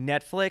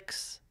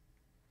Netflix,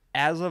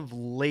 as of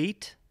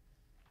late,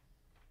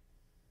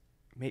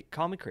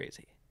 call me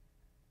crazy,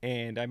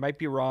 and I might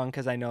be wrong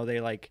because I know they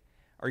like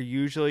are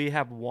usually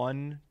have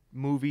one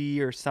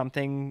movie or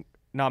something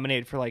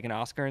nominated for like an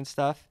Oscar and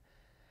stuff.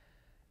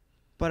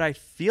 But I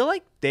feel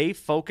like they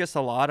focus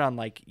a lot on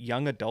like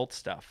young adult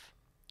stuff.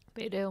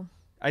 They do.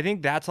 I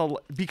think that's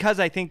because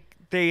I think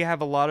they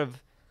have a lot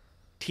of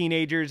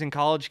teenagers and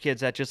college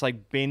kids that just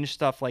like binge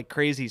stuff like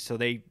crazy. So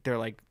they're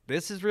like,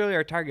 this is really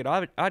our target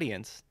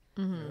audience.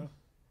 Mm-hmm. Yeah.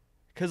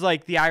 Because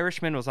like The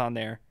Irishman was on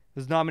there. It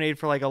was nominated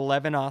for like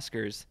 11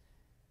 Oscars.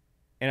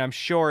 And I'm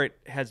sure it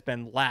has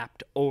been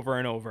lapped over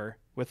and over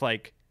with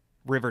like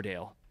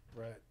Riverdale.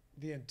 Right.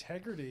 The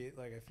integrity,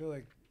 like I feel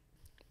like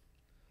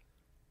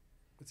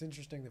it's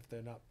interesting if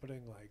they're not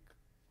putting like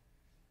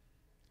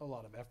a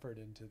lot of effort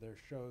into their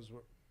shows.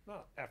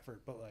 Not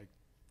effort, but like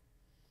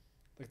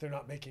they're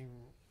not making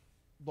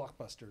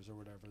blockbusters or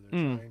whatever.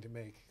 They're trying to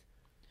make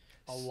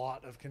a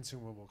lot of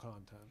consumable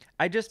content.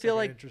 I just It's feel an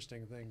like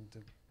interesting thing to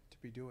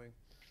be doing.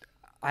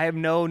 I have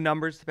no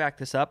numbers to back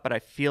this up, but I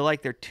feel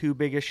like their 2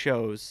 biggest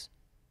shows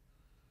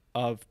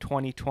of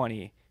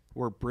 2020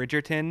 were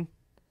Bridgerton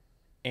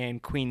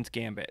and Queen's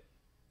Gambit.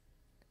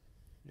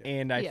 Yeah.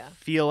 And I Yeah.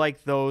 feel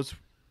like those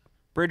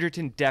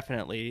Bridgerton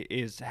definitely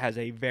has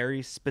a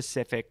very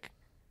specific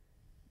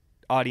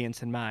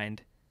audience in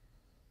mind.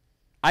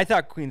 I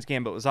thought Queen's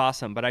Gambit was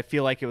awesome, but I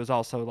feel like it was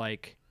also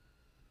like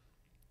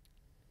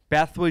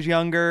Beth was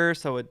younger,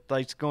 so it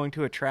like's going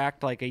to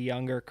attract like a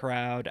younger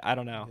crowd. I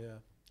don't know. Yeah.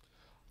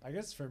 I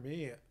guess for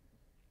me,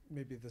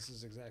 maybe this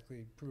is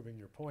exactly proving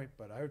your point,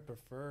 but I would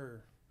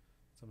prefer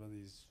some of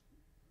these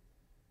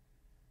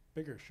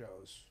bigger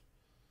shows,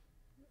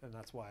 and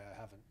that's why I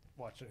haven't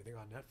watched anything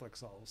on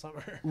Netflix all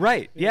summer.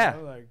 Right? You Yeah.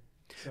 know, like,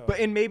 so, But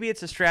and maybe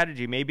it's a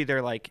strategy. Maybe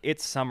they're like,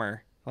 it's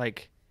summer.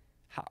 Like,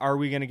 are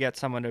we going to get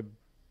someone to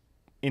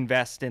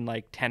invest in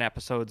like 10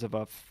 episodes of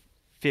a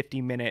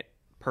 50-minute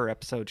per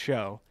episode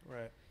show?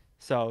 right.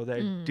 So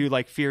they do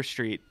like Fear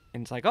Street,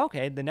 and it's like,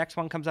 okay, the next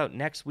one comes out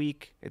next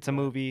week. It's a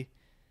movie,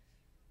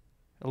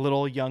 a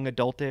little young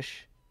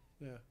adultish.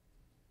 Yeah.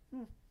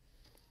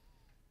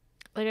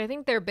 Like, I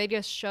think their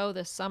biggest show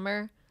this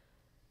summer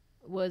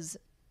was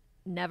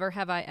Never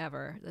Have I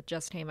Ever, that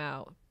just came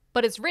out.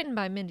 But it's written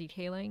by Mindy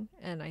Kaling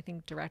and I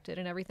think directed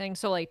and everything.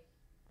 So, like,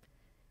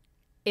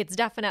 it's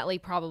definitely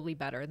probably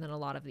better than a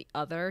lot of the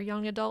other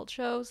young adult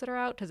shows that are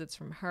out because it's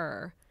from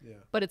her. Yeah.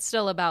 But it's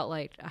still about,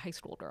 like, a high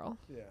school girl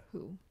Yeah.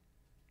 who,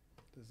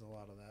 There's a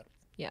lot of that.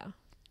 yeah.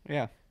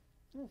 Yeah.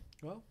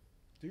 Well,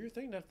 do your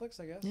thing, Netflix,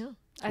 I guess. Yeah.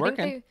 I working.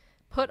 think they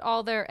put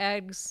all their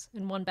eggs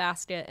in one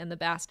basket, and the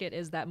basket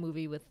is that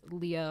movie with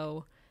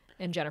Leo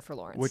and Jennifer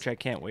Lawrence. Which I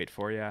can't wait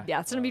for, yeah. yeah,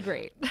 it's going to be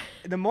great.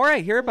 The more I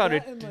hear about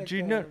That it, and, like, do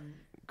you know?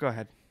 Go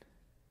ahead.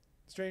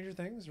 Stranger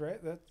Things,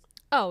 right? That's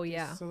Oh,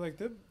 yeah. So like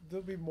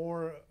there'll be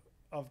more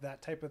of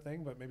that type of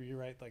thing, but maybe you're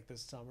right. Like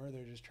this summer,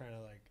 they're just trying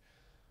to like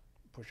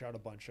push out a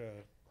bunch of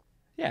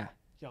Yeah.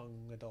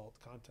 young adult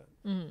content.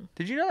 Mm-hmm.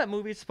 Did you know that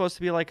movie's supposed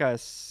to be like a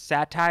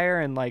satire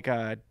and like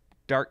a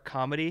dark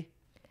comedy?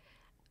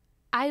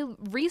 I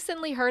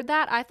recently heard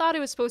that. I thought it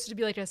was supposed to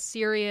be like a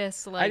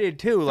serious, like, I did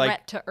too. threat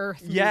Like, to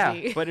Earth movie.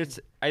 yeah, but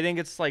I think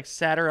it's like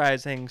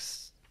satirizing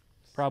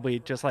probably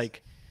just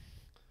like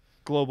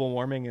global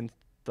warming and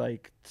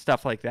like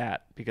stuff like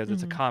that because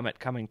it's a comet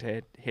coming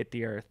to hit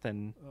the Earth,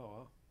 and Oh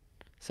wow.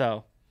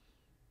 so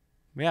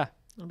yeah.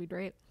 It'll be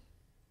great.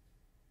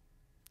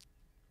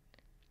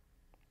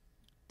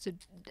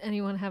 Did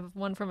anyone have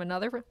one from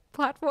another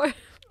platform?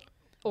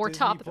 Or Disney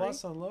top three?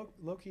 Plus on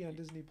Loki on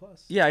Disney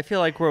Plus. Yeah, I feel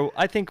like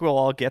I think we'll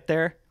all get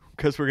there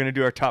because we're gonna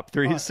do our top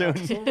three soon.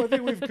 So I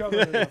think we've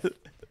covered enough.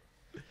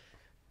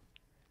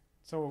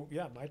 So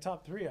yeah, my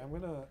top three. I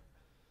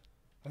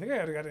think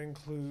I got to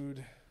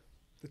include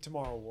the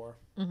Tomorrow War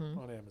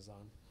on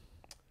Amazon.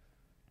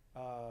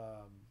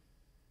 I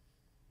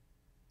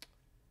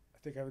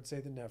think I would say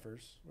the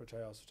Nevers, which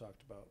I also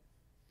talked about,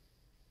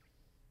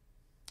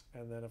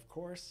 and then of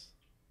course,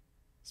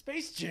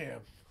 Space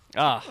Jam.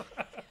 Ah,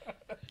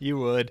 you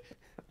would.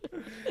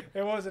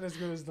 It wasn't as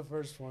good as the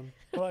first one,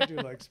 but I do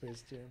like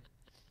Space Jam.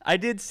 I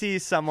did see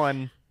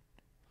someone,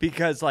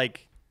 because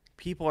like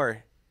people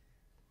are,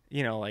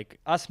 like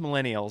us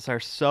millennials are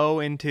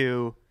so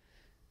into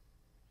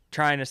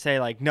trying to say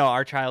like, no,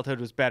 our childhood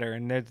was better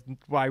and that's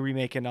why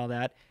remaking all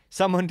that.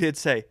 Someone did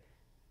say,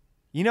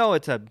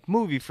 it's a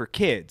movie for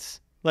kids.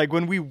 Like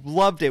when we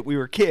loved it, we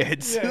were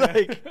kids. Yeah.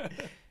 Like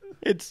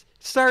it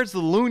stars the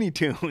Looney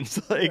Tunes.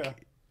 Like Yeah.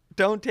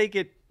 don't take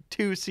it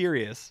too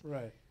serious.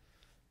 Right.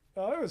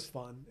 Oh, it was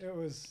fun. It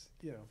was,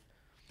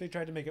 they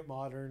tried to make it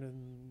modern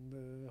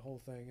and the whole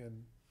thing,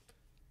 and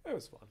it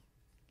was fun.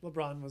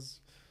 LeBron was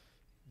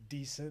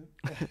decent.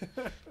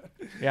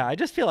 Yeah, I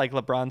just feel like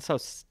LeBron's so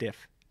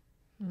stiff,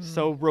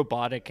 so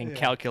robotic and Yeah.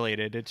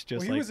 calculated. It's just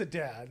Well, he like, was a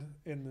dad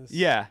in this.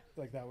 yeah.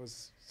 Like that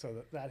was, so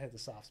that hit the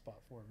soft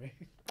spot for me.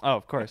 Oh,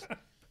 of course.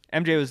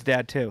 MJ was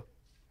dad too.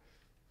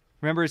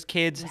 Remember his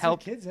kids Was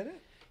helped? there kids in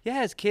it?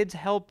 Yeah, his kids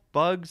helped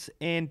Bugs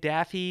and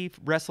Daffy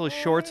wrestle his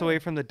shorts yeah. away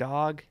from the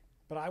dog.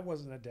 But I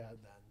wasn't a dad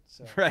then.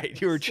 So Right,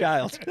 you were a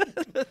child.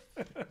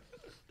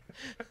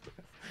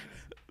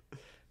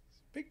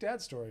 Big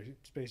dad story,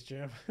 Space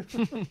Jam.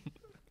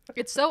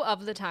 It's so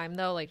of the time,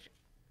 though. Like,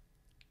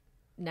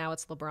 now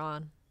it's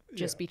LeBron.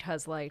 Just Yeah.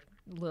 because, like,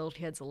 little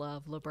kids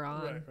love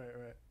LeBron.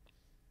 Right.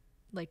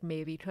 Like,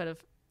 maybe could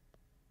have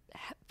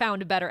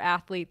found a better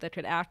athlete that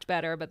could act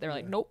better, but they're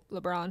like, Yeah. nope,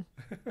 LeBron.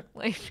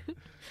 Like,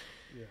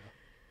 Yeah.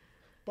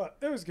 But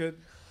it was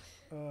good.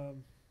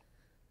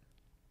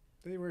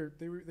 They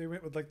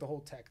went with like the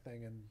whole tech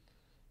thing, and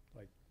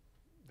like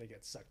they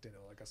get sucked into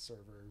like a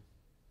server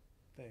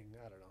thing.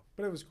 I don't know,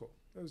 but it was cool.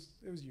 It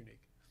was unique.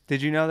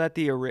 Did you know that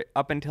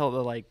up until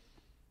the like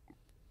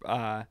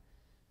all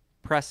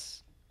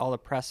the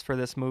press for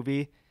this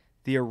movie,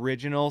 the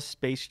original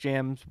Space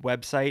Jam's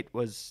website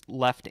was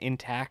left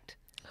intact.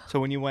 So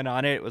when you went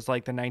on it, it was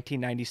like the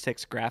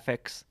 1996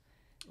 graphics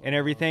and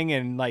everything,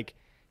 and like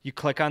you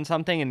click on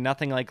something and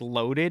nothing like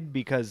loaded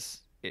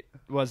because it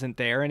wasn't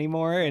there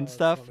anymore and that's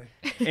stuff.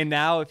 funny. And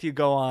now if you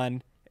go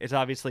on, it's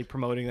obviously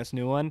promoting this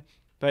new one,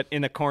 but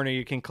in the corner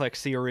you can click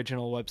see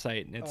original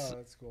website, and it's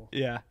That's cool.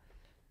 yeah.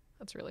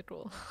 that's really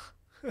cool.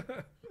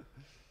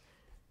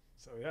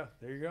 So yeah,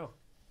 there you go.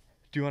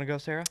 Do you want to go,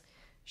 Sarah?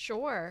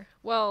 Sure.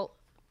 Well,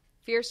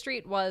 Fear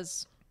Street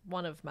was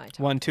one of my top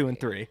 1, 2, and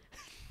 3.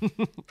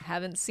 3.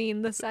 Haven't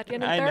seen the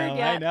second and I third know,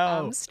 yet. I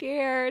know. I'm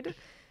scared.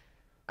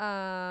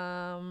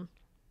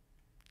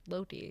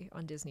 Loki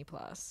on Disney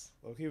Plus.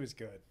 Loki was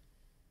good.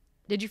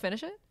 Did you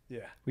finish it?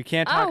 Yeah. We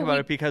can't talk Oh, about we-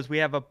 it because we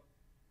have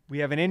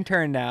an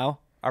intern now,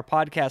 our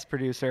podcast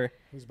producer.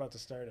 Who's about to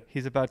start it?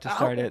 He's about to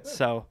start it,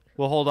 so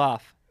we'll hold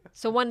off.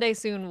 So one day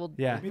soon we'll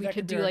Yeah. Maybe we that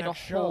could could be do our like a next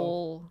show.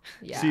 whole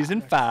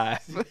Season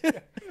 5.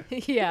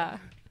 yeah.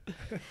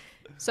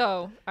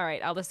 So, all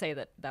right, I'll just say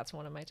that that's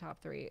one of my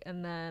top 3.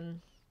 And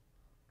then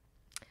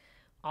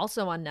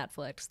also on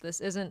Netflix,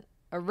 this isn't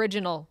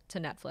original to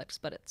Netflix,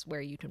 but it's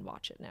where you can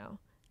watch it now.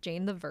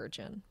 Jane the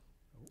Virgin,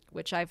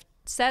 which I've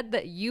said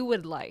that you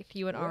would like.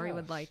 You and Ari Yeah.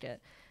 would like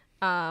it.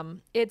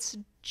 It's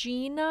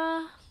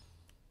Gina.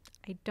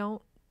 I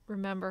don't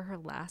remember her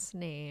last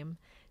name.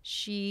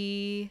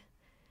 She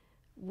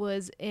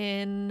was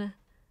in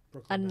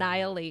Brooklyn Nine-Nine.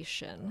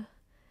 Annihilation.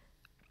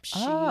 She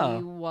Oh.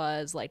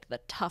 was like the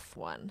tough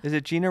one. Is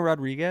it Gina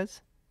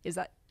Rodriguez? Is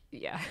that?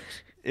 Yeah.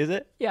 Is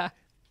it? Yeah.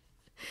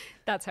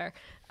 That's her.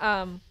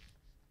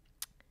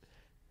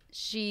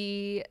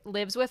 She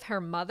lives with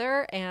her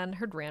mother and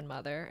her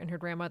grandmother, and her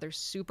grandmother's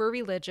super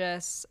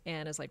religious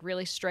and is like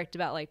really strict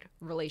about like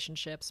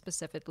relationships,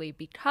 specifically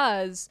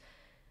because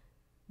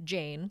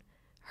Jane,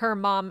 her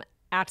mom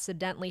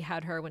accidentally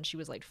had her when she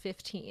was like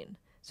 15.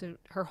 So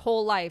her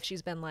whole life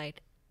she's been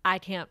like, I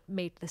can't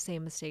make the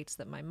same mistakes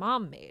that my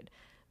mom made.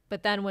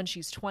 But then when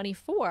she's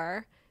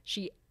 24,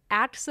 she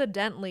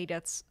accidentally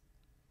gets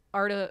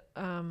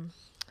Artificially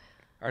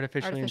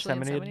artificially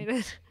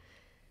inseminated?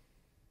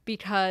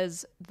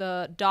 because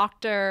the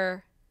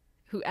doctor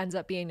who ends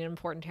up being an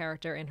important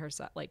character in her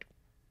like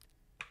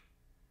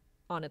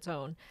on its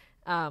own,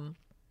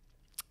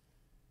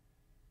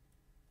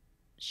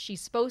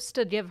 she's supposed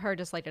to give her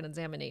just like an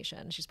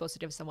examination. She's supposed to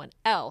give someone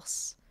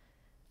else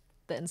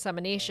the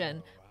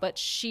insemination, but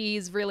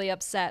she's really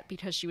upset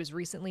because she was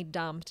recently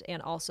dumped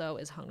and also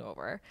is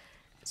hungover.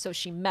 So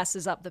she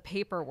messes up the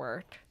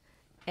paperwork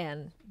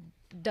and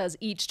does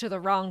each to the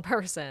wrong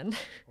person.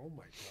 Oh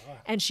my god.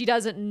 And she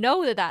doesn't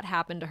know that that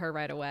happened to her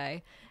right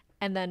away.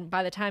 And then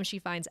by the time she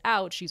finds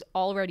out, she's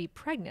already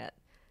pregnant.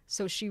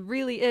 So she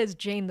really is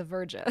Jane the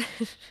Virgin,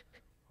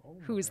 Oh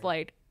who's my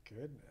like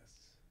goodness.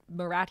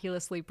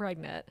 miraculously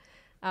pregnant.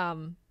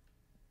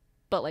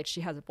 But like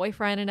she has a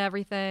boyfriend and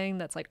everything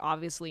that's like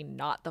obviously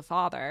not the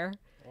father.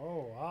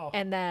 Oh wow.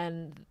 And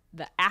then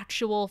the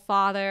actual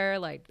father,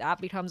 like that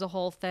becomes a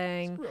whole It's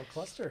thing. a real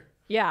cluster.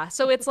 Yeah,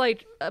 so it's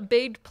like a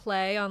big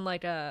play on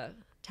like a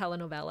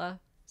telenovela.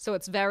 So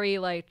it's very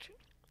like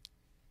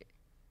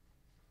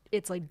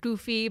it's like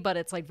goofy, but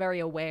it's like very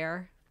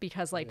aware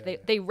because like Yeah.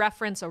 they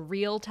reference a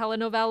real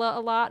telenovela a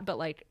lot, but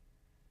like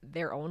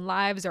their own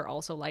lives are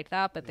also like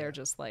that, but they're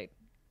just like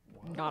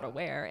not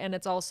aware. And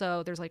it's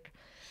also there's like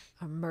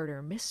a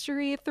murder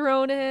mystery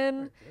thrown in.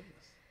 Goodness.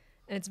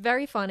 And it's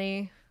very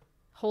funny,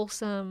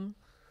 wholesome,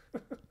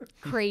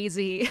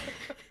 crazy.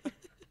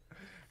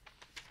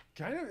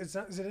 Kind of. Is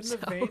it in the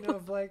vein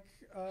of like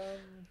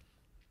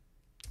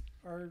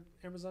our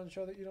Amazon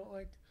show that you don't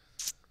like?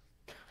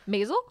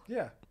 Maisel?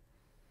 Yeah.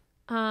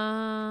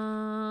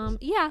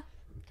 Yeah.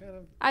 Kind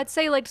of. I'd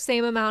say like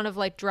same amount of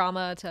like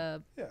drama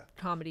to Yeah.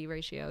 comedy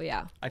ratio.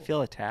 Yeah. I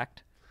feel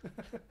attacked.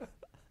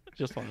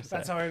 Just want to say.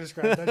 That's how I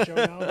describe that show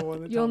now. The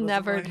one that You'll Tom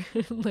doesn't never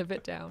like. live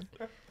it down.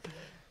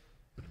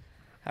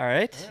 All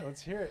right. All right,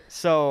 let's hear it.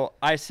 So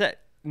I said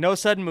no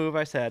sudden move.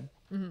 I said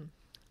Mm-hmm.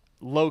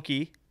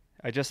 Loki.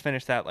 I just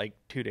finished that like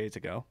 2 days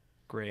ago.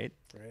 Great.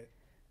 Right.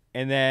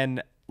 And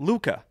then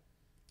Luca.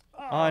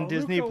 On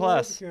Disney Luca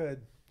Plus. was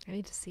good. I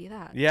need to see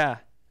that. Yeah,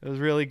 it was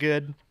really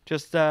good.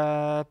 Just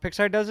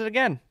Pixar does it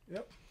again.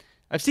 Yep.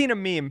 I've seen a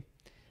meme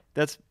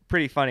that's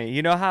pretty funny.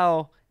 You know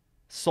how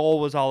Soul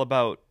was all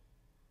about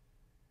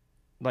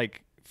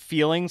like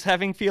feelings,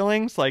 having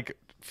feelings, like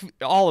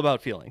all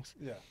about feelings.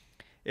 Yeah.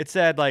 It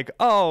said like,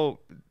 oh,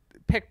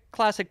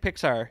 classic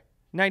Pixar,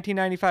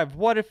 1995.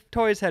 What if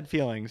toys had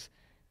feelings?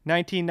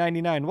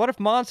 1999. What if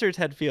monsters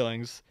had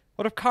feelings?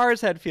 What if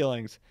cars had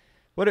feelings?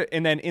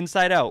 And then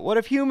Inside Out. What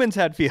if humans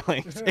had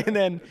feelings? And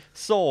then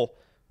Soul.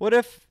 What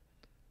if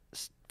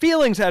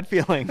feelings had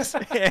feelings?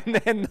 And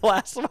then the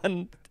last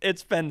one,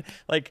 it's been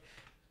like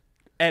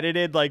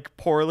edited like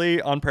poorly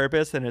on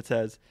purpose, and it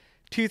says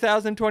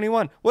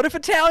 2021. What if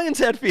Italians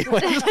had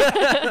feelings?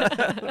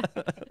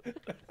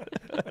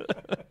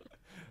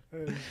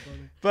 That is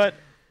funny. But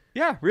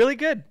yeah, really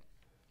good.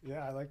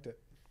 Yeah, I liked it.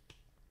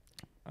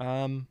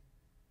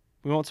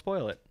 We won't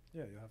spoil it.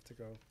 Yeah, you'll have to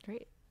go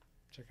Great.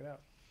 check it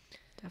out.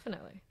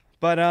 Definitely.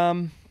 But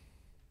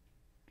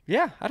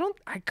yeah,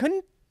 I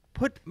couldn't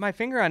put my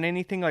finger on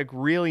anything like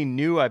really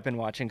new I've been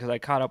watching because I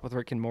caught up with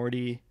Rick and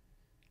Morty.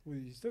 Well,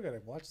 you still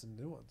gotta watch some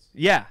new ones.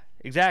 Yeah,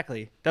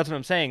 exactly. That's what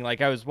I'm saying. Like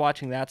I was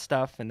watching that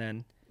stuff and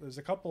then There's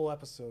a couple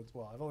episodes.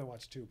 Well, I've only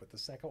watched 2, but the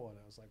second one,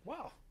 I was like,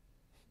 wow,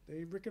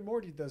 Rick and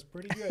Morty does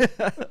pretty good.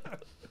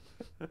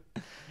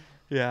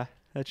 yeah,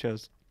 that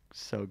show's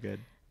so good.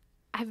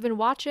 I've been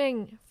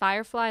watching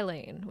Firefly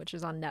Lane, which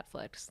is on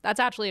Netflix. That's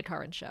actually a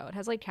current show. It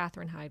has like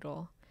Katherine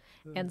Heigl.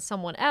 and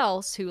someone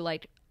else who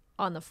like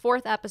on the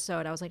 4th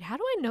episode, I was like, how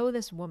do I know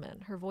this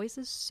woman? Her voice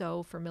is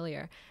so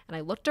familiar. And I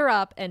looked her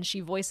up, and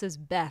she voices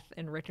Beth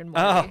in Rick and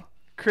Morty. Oh,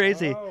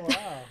 crazy. Oh,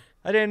 wow.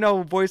 I didn't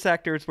know voice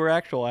actors were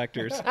actual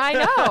actors. I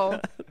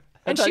know.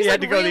 And thought she's you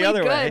had like to go the really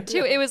other good way.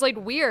 too. It was like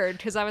weird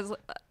because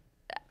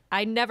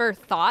I never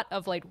thought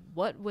of like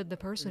what would the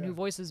person who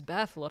voices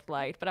Beth look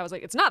like, but I was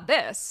like, it's not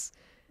this.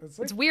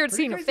 It's weird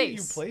pretty seeing a crazy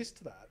face. You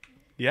placed that.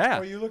 Yeah.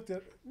 Oh, you looked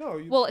at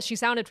Well, she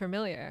sounded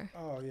familiar,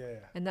 Oh yeah.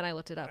 and then I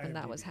looked it up, and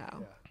that was IMDb, how.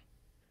 yeah.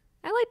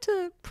 I like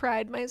to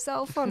pride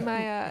myself on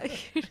my.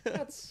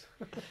 That's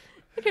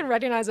I can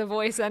recognize a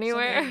voice some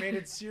anywhere.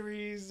 animated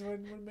series.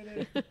 One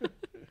minute.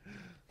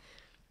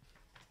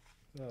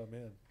 Oh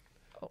man.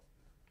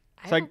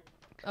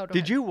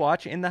 Did you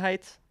watch In the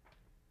Heights?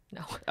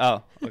 No.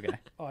 Oh, okay.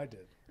 Oh, I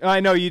did. I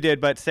know you did,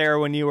 but Sarah,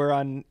 when you were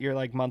on your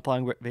like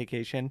month-long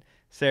vacation,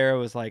 Sarah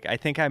was like, I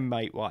think I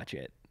might watch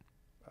it.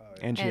 Oh,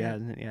 yeah. And she And-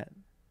 hasn't yet.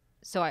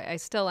 So I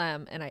still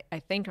am, and I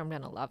think I'm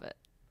gonna love it.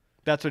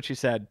 That's what she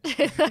said.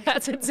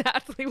 That's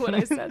exactly what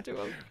I said to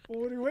him. Well,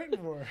 what are you waiting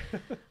for?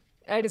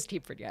 I just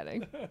keep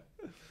forgetting.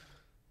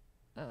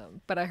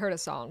 But I heard a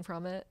song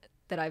from it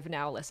that I've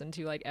now listened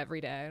to like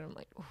every day, and I'm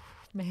like, oh,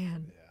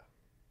 man, Yeah.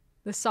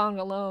 this song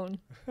alone,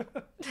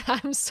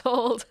 I'm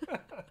sold.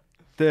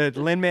 The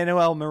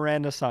Lin-Manuel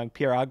Miranda song,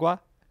 Piragua?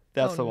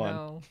 That's Oh, the one.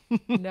 No,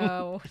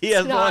 no He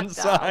has it's not one that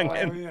song, one.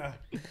 and- Oh yeah.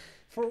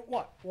 For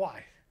what?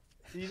 Why?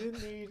 He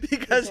didn't need.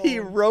 Because his he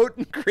own- wrote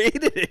and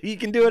created it. He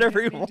can do whatever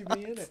he He didn't need to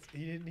be in wants. it.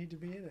 He didn't need to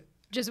be in it.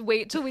 Just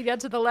wait till we get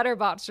to the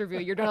Letterboxd review.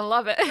 You're gonna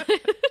love it.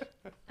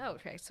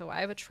 Okay, so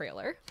I have a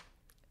trailer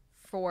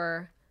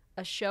for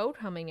a show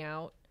coming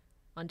out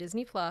on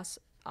Disney Plus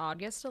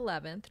August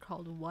 11th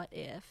called What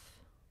If.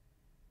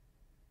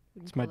 We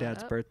can It's my pull that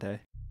dad's up.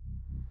 birthday.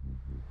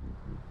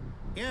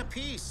 Yeah,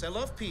 peace. I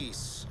love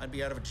peace. I'd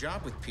be out of a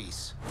job with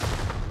peace.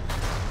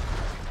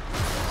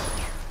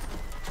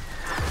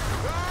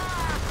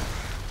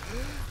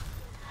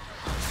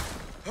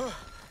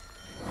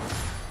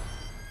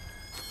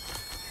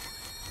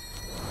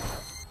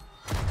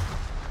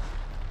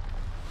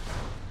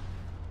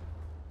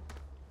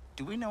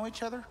 Do we know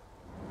each other?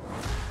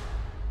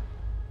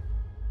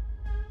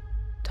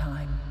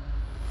 Time.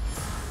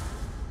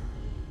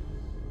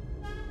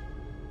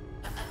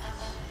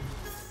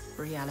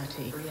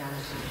 Reality.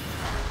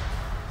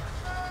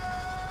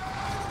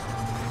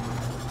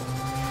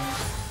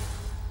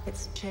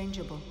 It's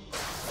changeable.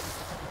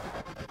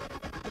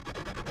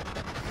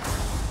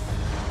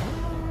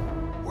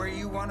 Where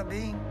you want to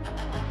be?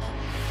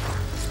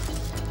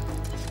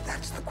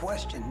 That's the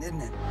question,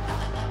 isn't it?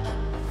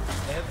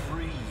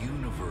 Every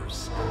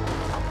universe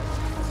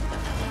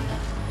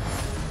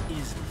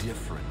is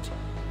different.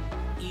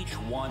 Each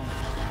one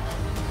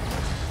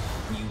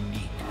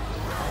unique.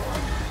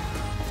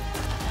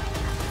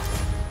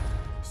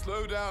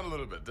 Slow down a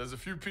little bit. There's a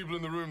few people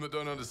in the room that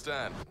don't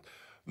understand.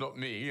 Not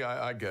me,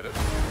 I get it.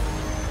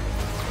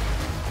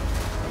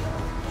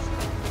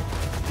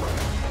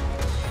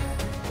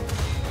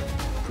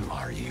 Who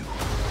are you?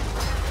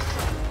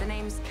 The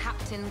name's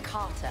Captain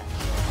Carter.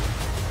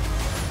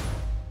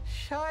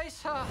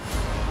 Scheisse!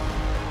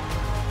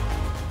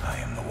 I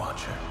am the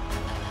Watcher.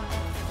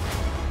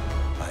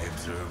 I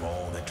observe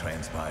all that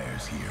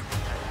transpires here.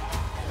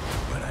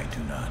 But I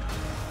do not,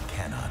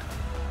 cannot,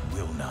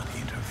 will not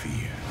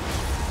interfere.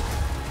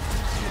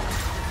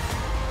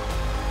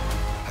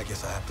 I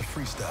guess I have to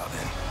freestyle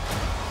then.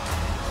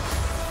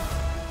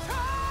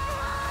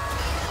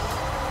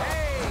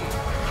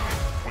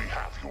 We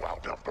have you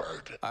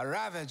outnumbered. A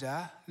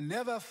Ravager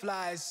never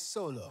flies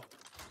solo.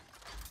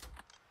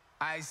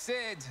 I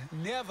said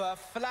never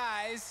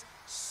flies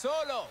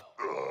solo.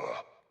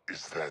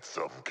 Is that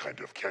some kind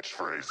of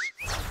catchphrase?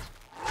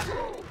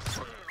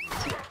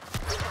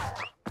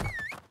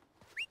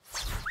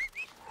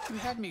 You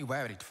had me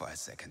worried for a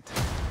second.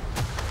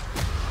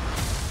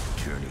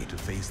 Journey to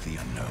face the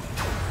unknown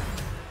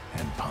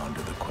and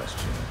ponder the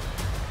question.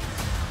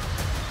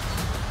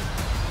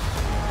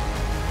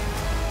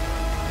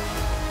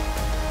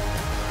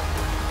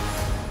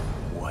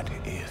 What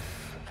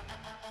if?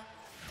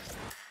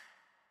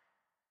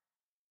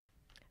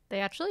 They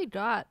actually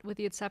got, with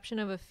the exception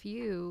of a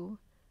few,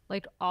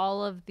 like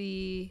all of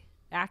the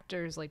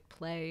actors like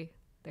play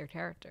their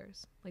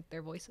characters, like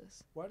their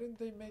voices. Why didn't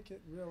they make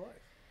it real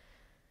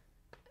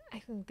life? I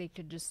think they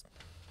could just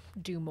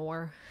do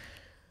more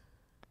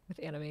with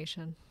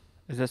animation.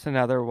 Is this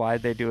another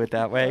why'd they do it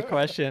that way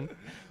question?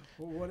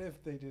 Well, what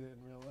if they did it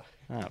in real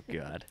life? Oh,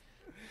 God.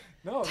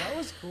 No, that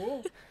was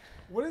cool.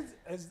 What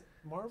is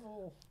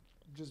Marvel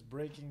just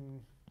breaking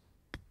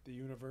the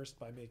universe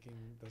by making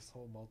this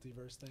whole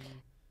multiverse thing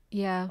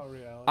Yeah. a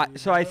reality?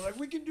 so I They're like,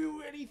 we can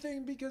do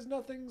anything because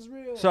nothing's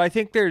real. So I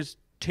think there's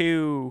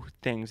two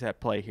things at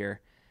play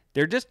here.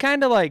 They're just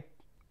kind of like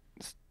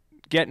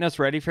getting us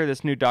ready for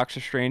this new Doctor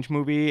Strange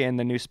movie and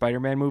the new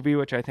Spider-Man movie,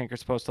 which I think are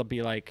supposed to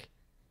be like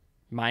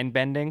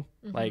mind-bending.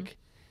 Like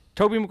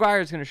Tobey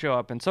Maguire is going to show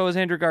up, and so is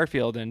Andrew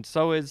Garfield, and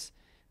so is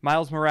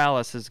Miles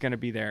Morales is going to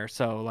be there.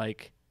 So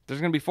like there's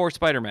going to be 4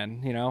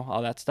 Spider-Men, you know,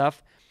 all that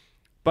stuff.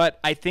 But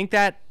I think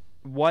that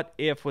What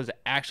If was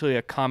actually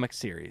a comic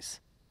series.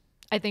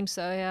 I think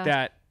so, yeah.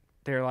 That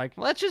they're like,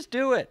 let's just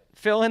do it.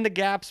 Fill in the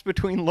gaps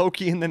between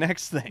Loki and the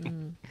next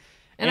thing.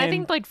 And I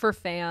think, like, for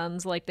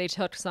fans, like, they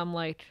took some,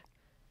 like,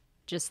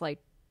 just, like,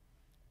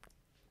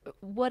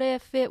 what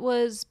if it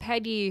was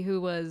Peggy who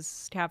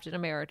was Captain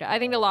America? I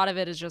think a lot of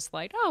it is just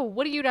like, oh,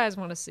 what do you guys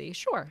want to see?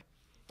 Sure.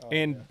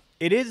 And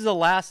it is the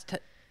last,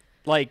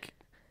 like,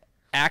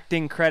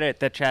 acting credit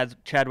that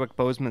Chadwick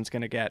Boseman's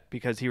going to get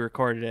because he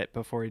recorded it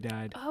before he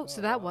died. Oh,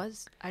 so that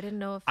was, I didn't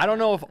know if. I don't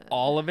know if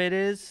all of it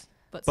is.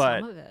 But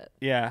some of it.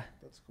 Yeah.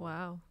 That's cool.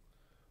 Wow.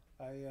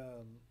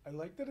 I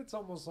like that it's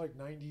almost like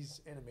 90s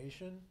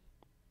animation.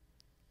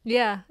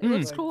 Yeah, it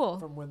looks Like, cool.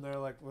 From when there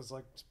was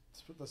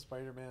the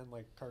Spider-Man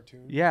like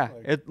cartoon. Yeah.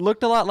 Like, It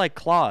looked a lot like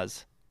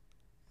Claws.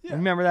 yeah.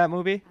 Remember that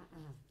movie?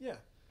 Yeah.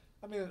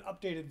 I mean, an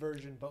updated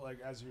version, but like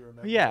as you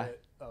remember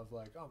it, of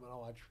like, oh, I'm gonna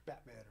watch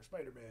Batman or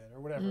Spider-Man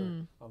or whatever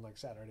on like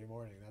Saturday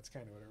morning. That's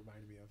kind of what it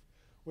reminded me of.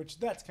 Which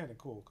that's kind of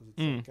cool because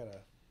it's like got a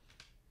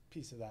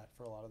piece of that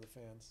for a lot of the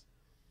fans.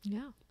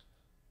 Yeah.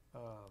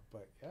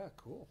 But yeah,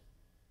 cool.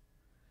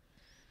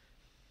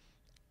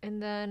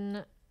 And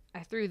then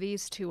I threw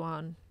these two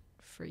on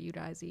for you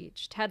guys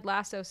each. Ted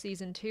Lasso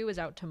season 2 is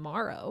out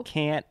tomorrow.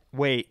 Can't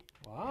wait.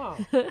 Wow.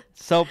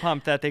 So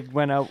pumped that they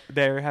went out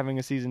there having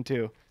a season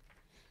 2.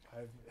 I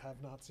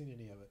have not seen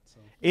any of it. So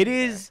It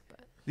is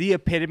the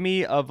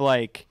epitome of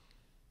like,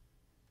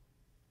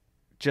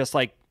 just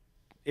like,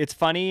 it's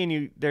funny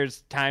and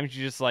there's times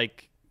you just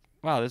like,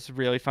 wow, this is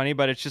really funny,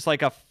 but it's just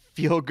like a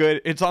feel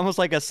good. It's almost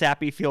like a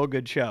sappy feel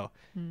good show.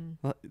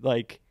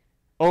 Like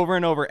over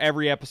and over,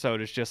 every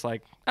episode is just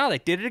like, oh, they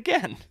did it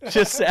again.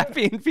 Just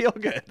sappy and feel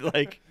good.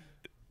 Like,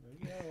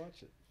 maybe I'll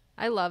watch it.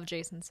 I love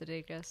Jason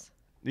Sudeikis.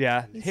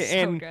 yeah. He's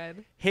and so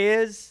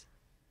good.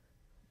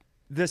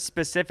 The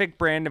specific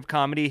brand of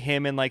comedy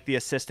him and like the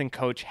assistant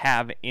coach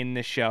have in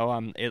the show,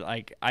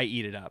 I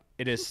eat it up.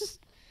 It is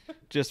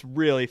just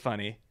really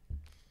funny.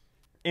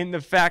 In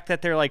the fact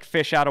that they're like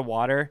fish out of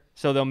water,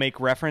 so they'll make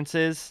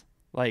references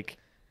like,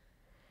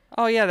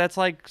 oh yeah, that's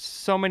like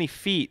so many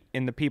feet,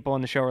 and the people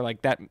in the show are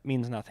like, that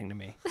means nothing to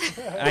me.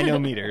 I know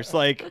meters.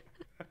 Like,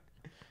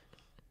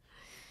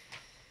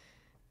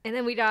 And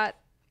then we got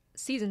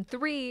season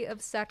 3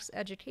 of Sex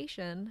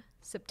Education,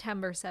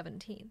 September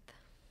 17th.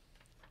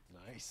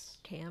 Nice.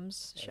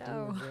 Cam's I show.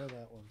 do enjoy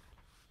that one.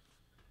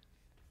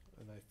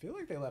 And I feel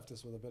like they left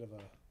us with a bit of a,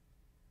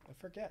 I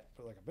forget,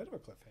 but like a bit of a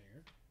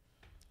cliffhanger.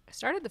 I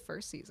started the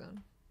first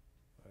season,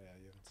 Oh yeah,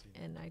 you haven't seen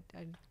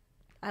it. and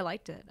I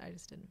liked it. I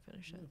just didn't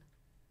finish it.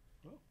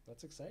 Oh,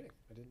 that's exciting.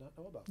 I did not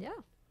know about Yeah.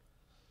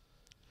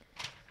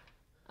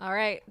 All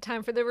right,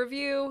 time for the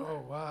review. that.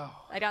 Oh wow.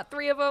 I got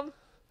 3 of them.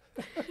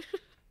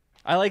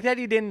 I like that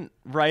you didn't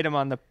write them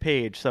on the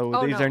page, so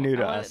Oh, these no, are new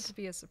to I want it us. to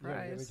be a Yeah, we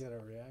surprise. gotta get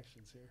our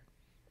reactions here.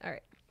 All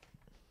right.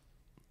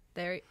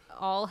 They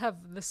all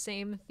have the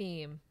same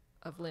theme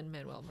of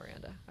Lin-Manuel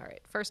Miranda. All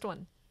right, first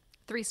one,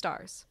 3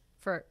 stars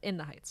for In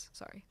the Heights.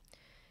 Sorry.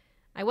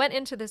 I went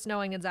into this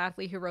knowing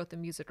exactly who wrote the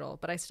musical,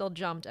 but I still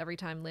jumped every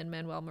time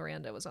Lin-Manuel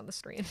Miranda was on the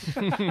screen.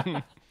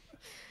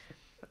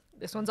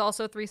 This one's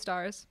also 3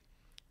 stars.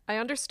 I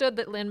understood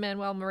that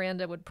Lin-Manuel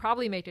Miranda would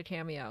probably make a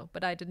cameo,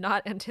 but I did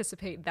not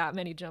anticipate that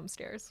many jump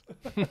scares.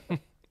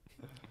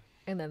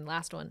 And then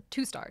last one,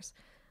 2 stars.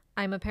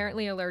 I'm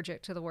apparently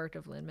allergic to the work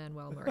of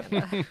Lin-Manuel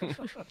Miranda.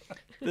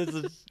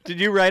 Did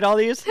you write all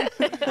these? Yeah,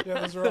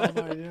 those are all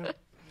mine. Yeah.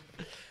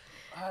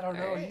 I don't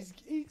know. Alright.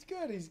 He's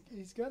good.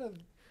 He's got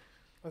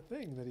a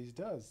thing that he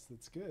does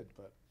that's good,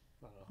 but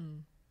I don't know.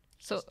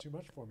 It's So just too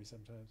much for me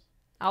sometimes.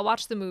 I'll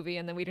watch the movie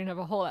and then we can have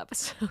a whole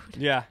episode.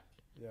 Yeah.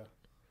 Yeah.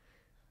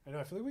 I know.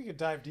 I feel like we could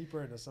dive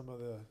deeper into some of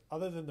the,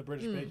 other than the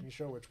British baking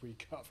show, which we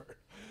covered.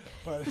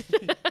 But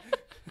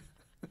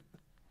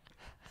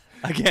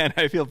Again,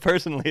 I feel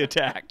personally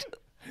attacked.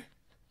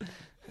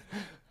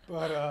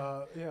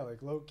 but yeah,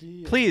 like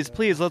Loki. Please, and,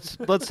 please, let's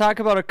talk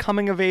about a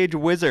coming of age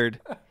wizard.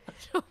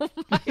 Oh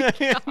my God.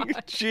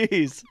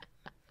 Jeez.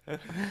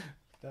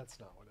 That's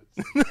not what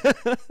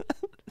it's.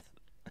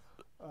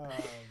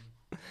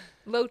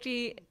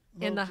 Loki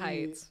in the Loki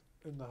Heights.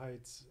 In the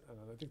Heights.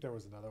 I think there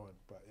was another one,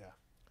 but yeah,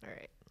 All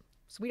right.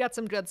 So we got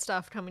some good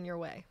stuff coming your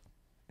way.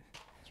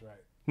 that's right.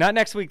 Not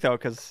next week though,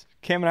 because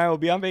Cam and I will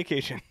be on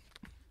vacation.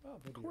 Oh,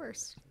 maybe Of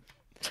course.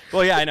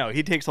 Well, yeah, I know.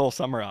 He takes the whole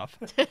summer off.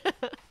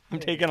 I'm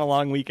taking a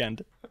long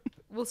weekend.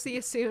 We'll see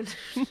you soon.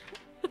 Yeah.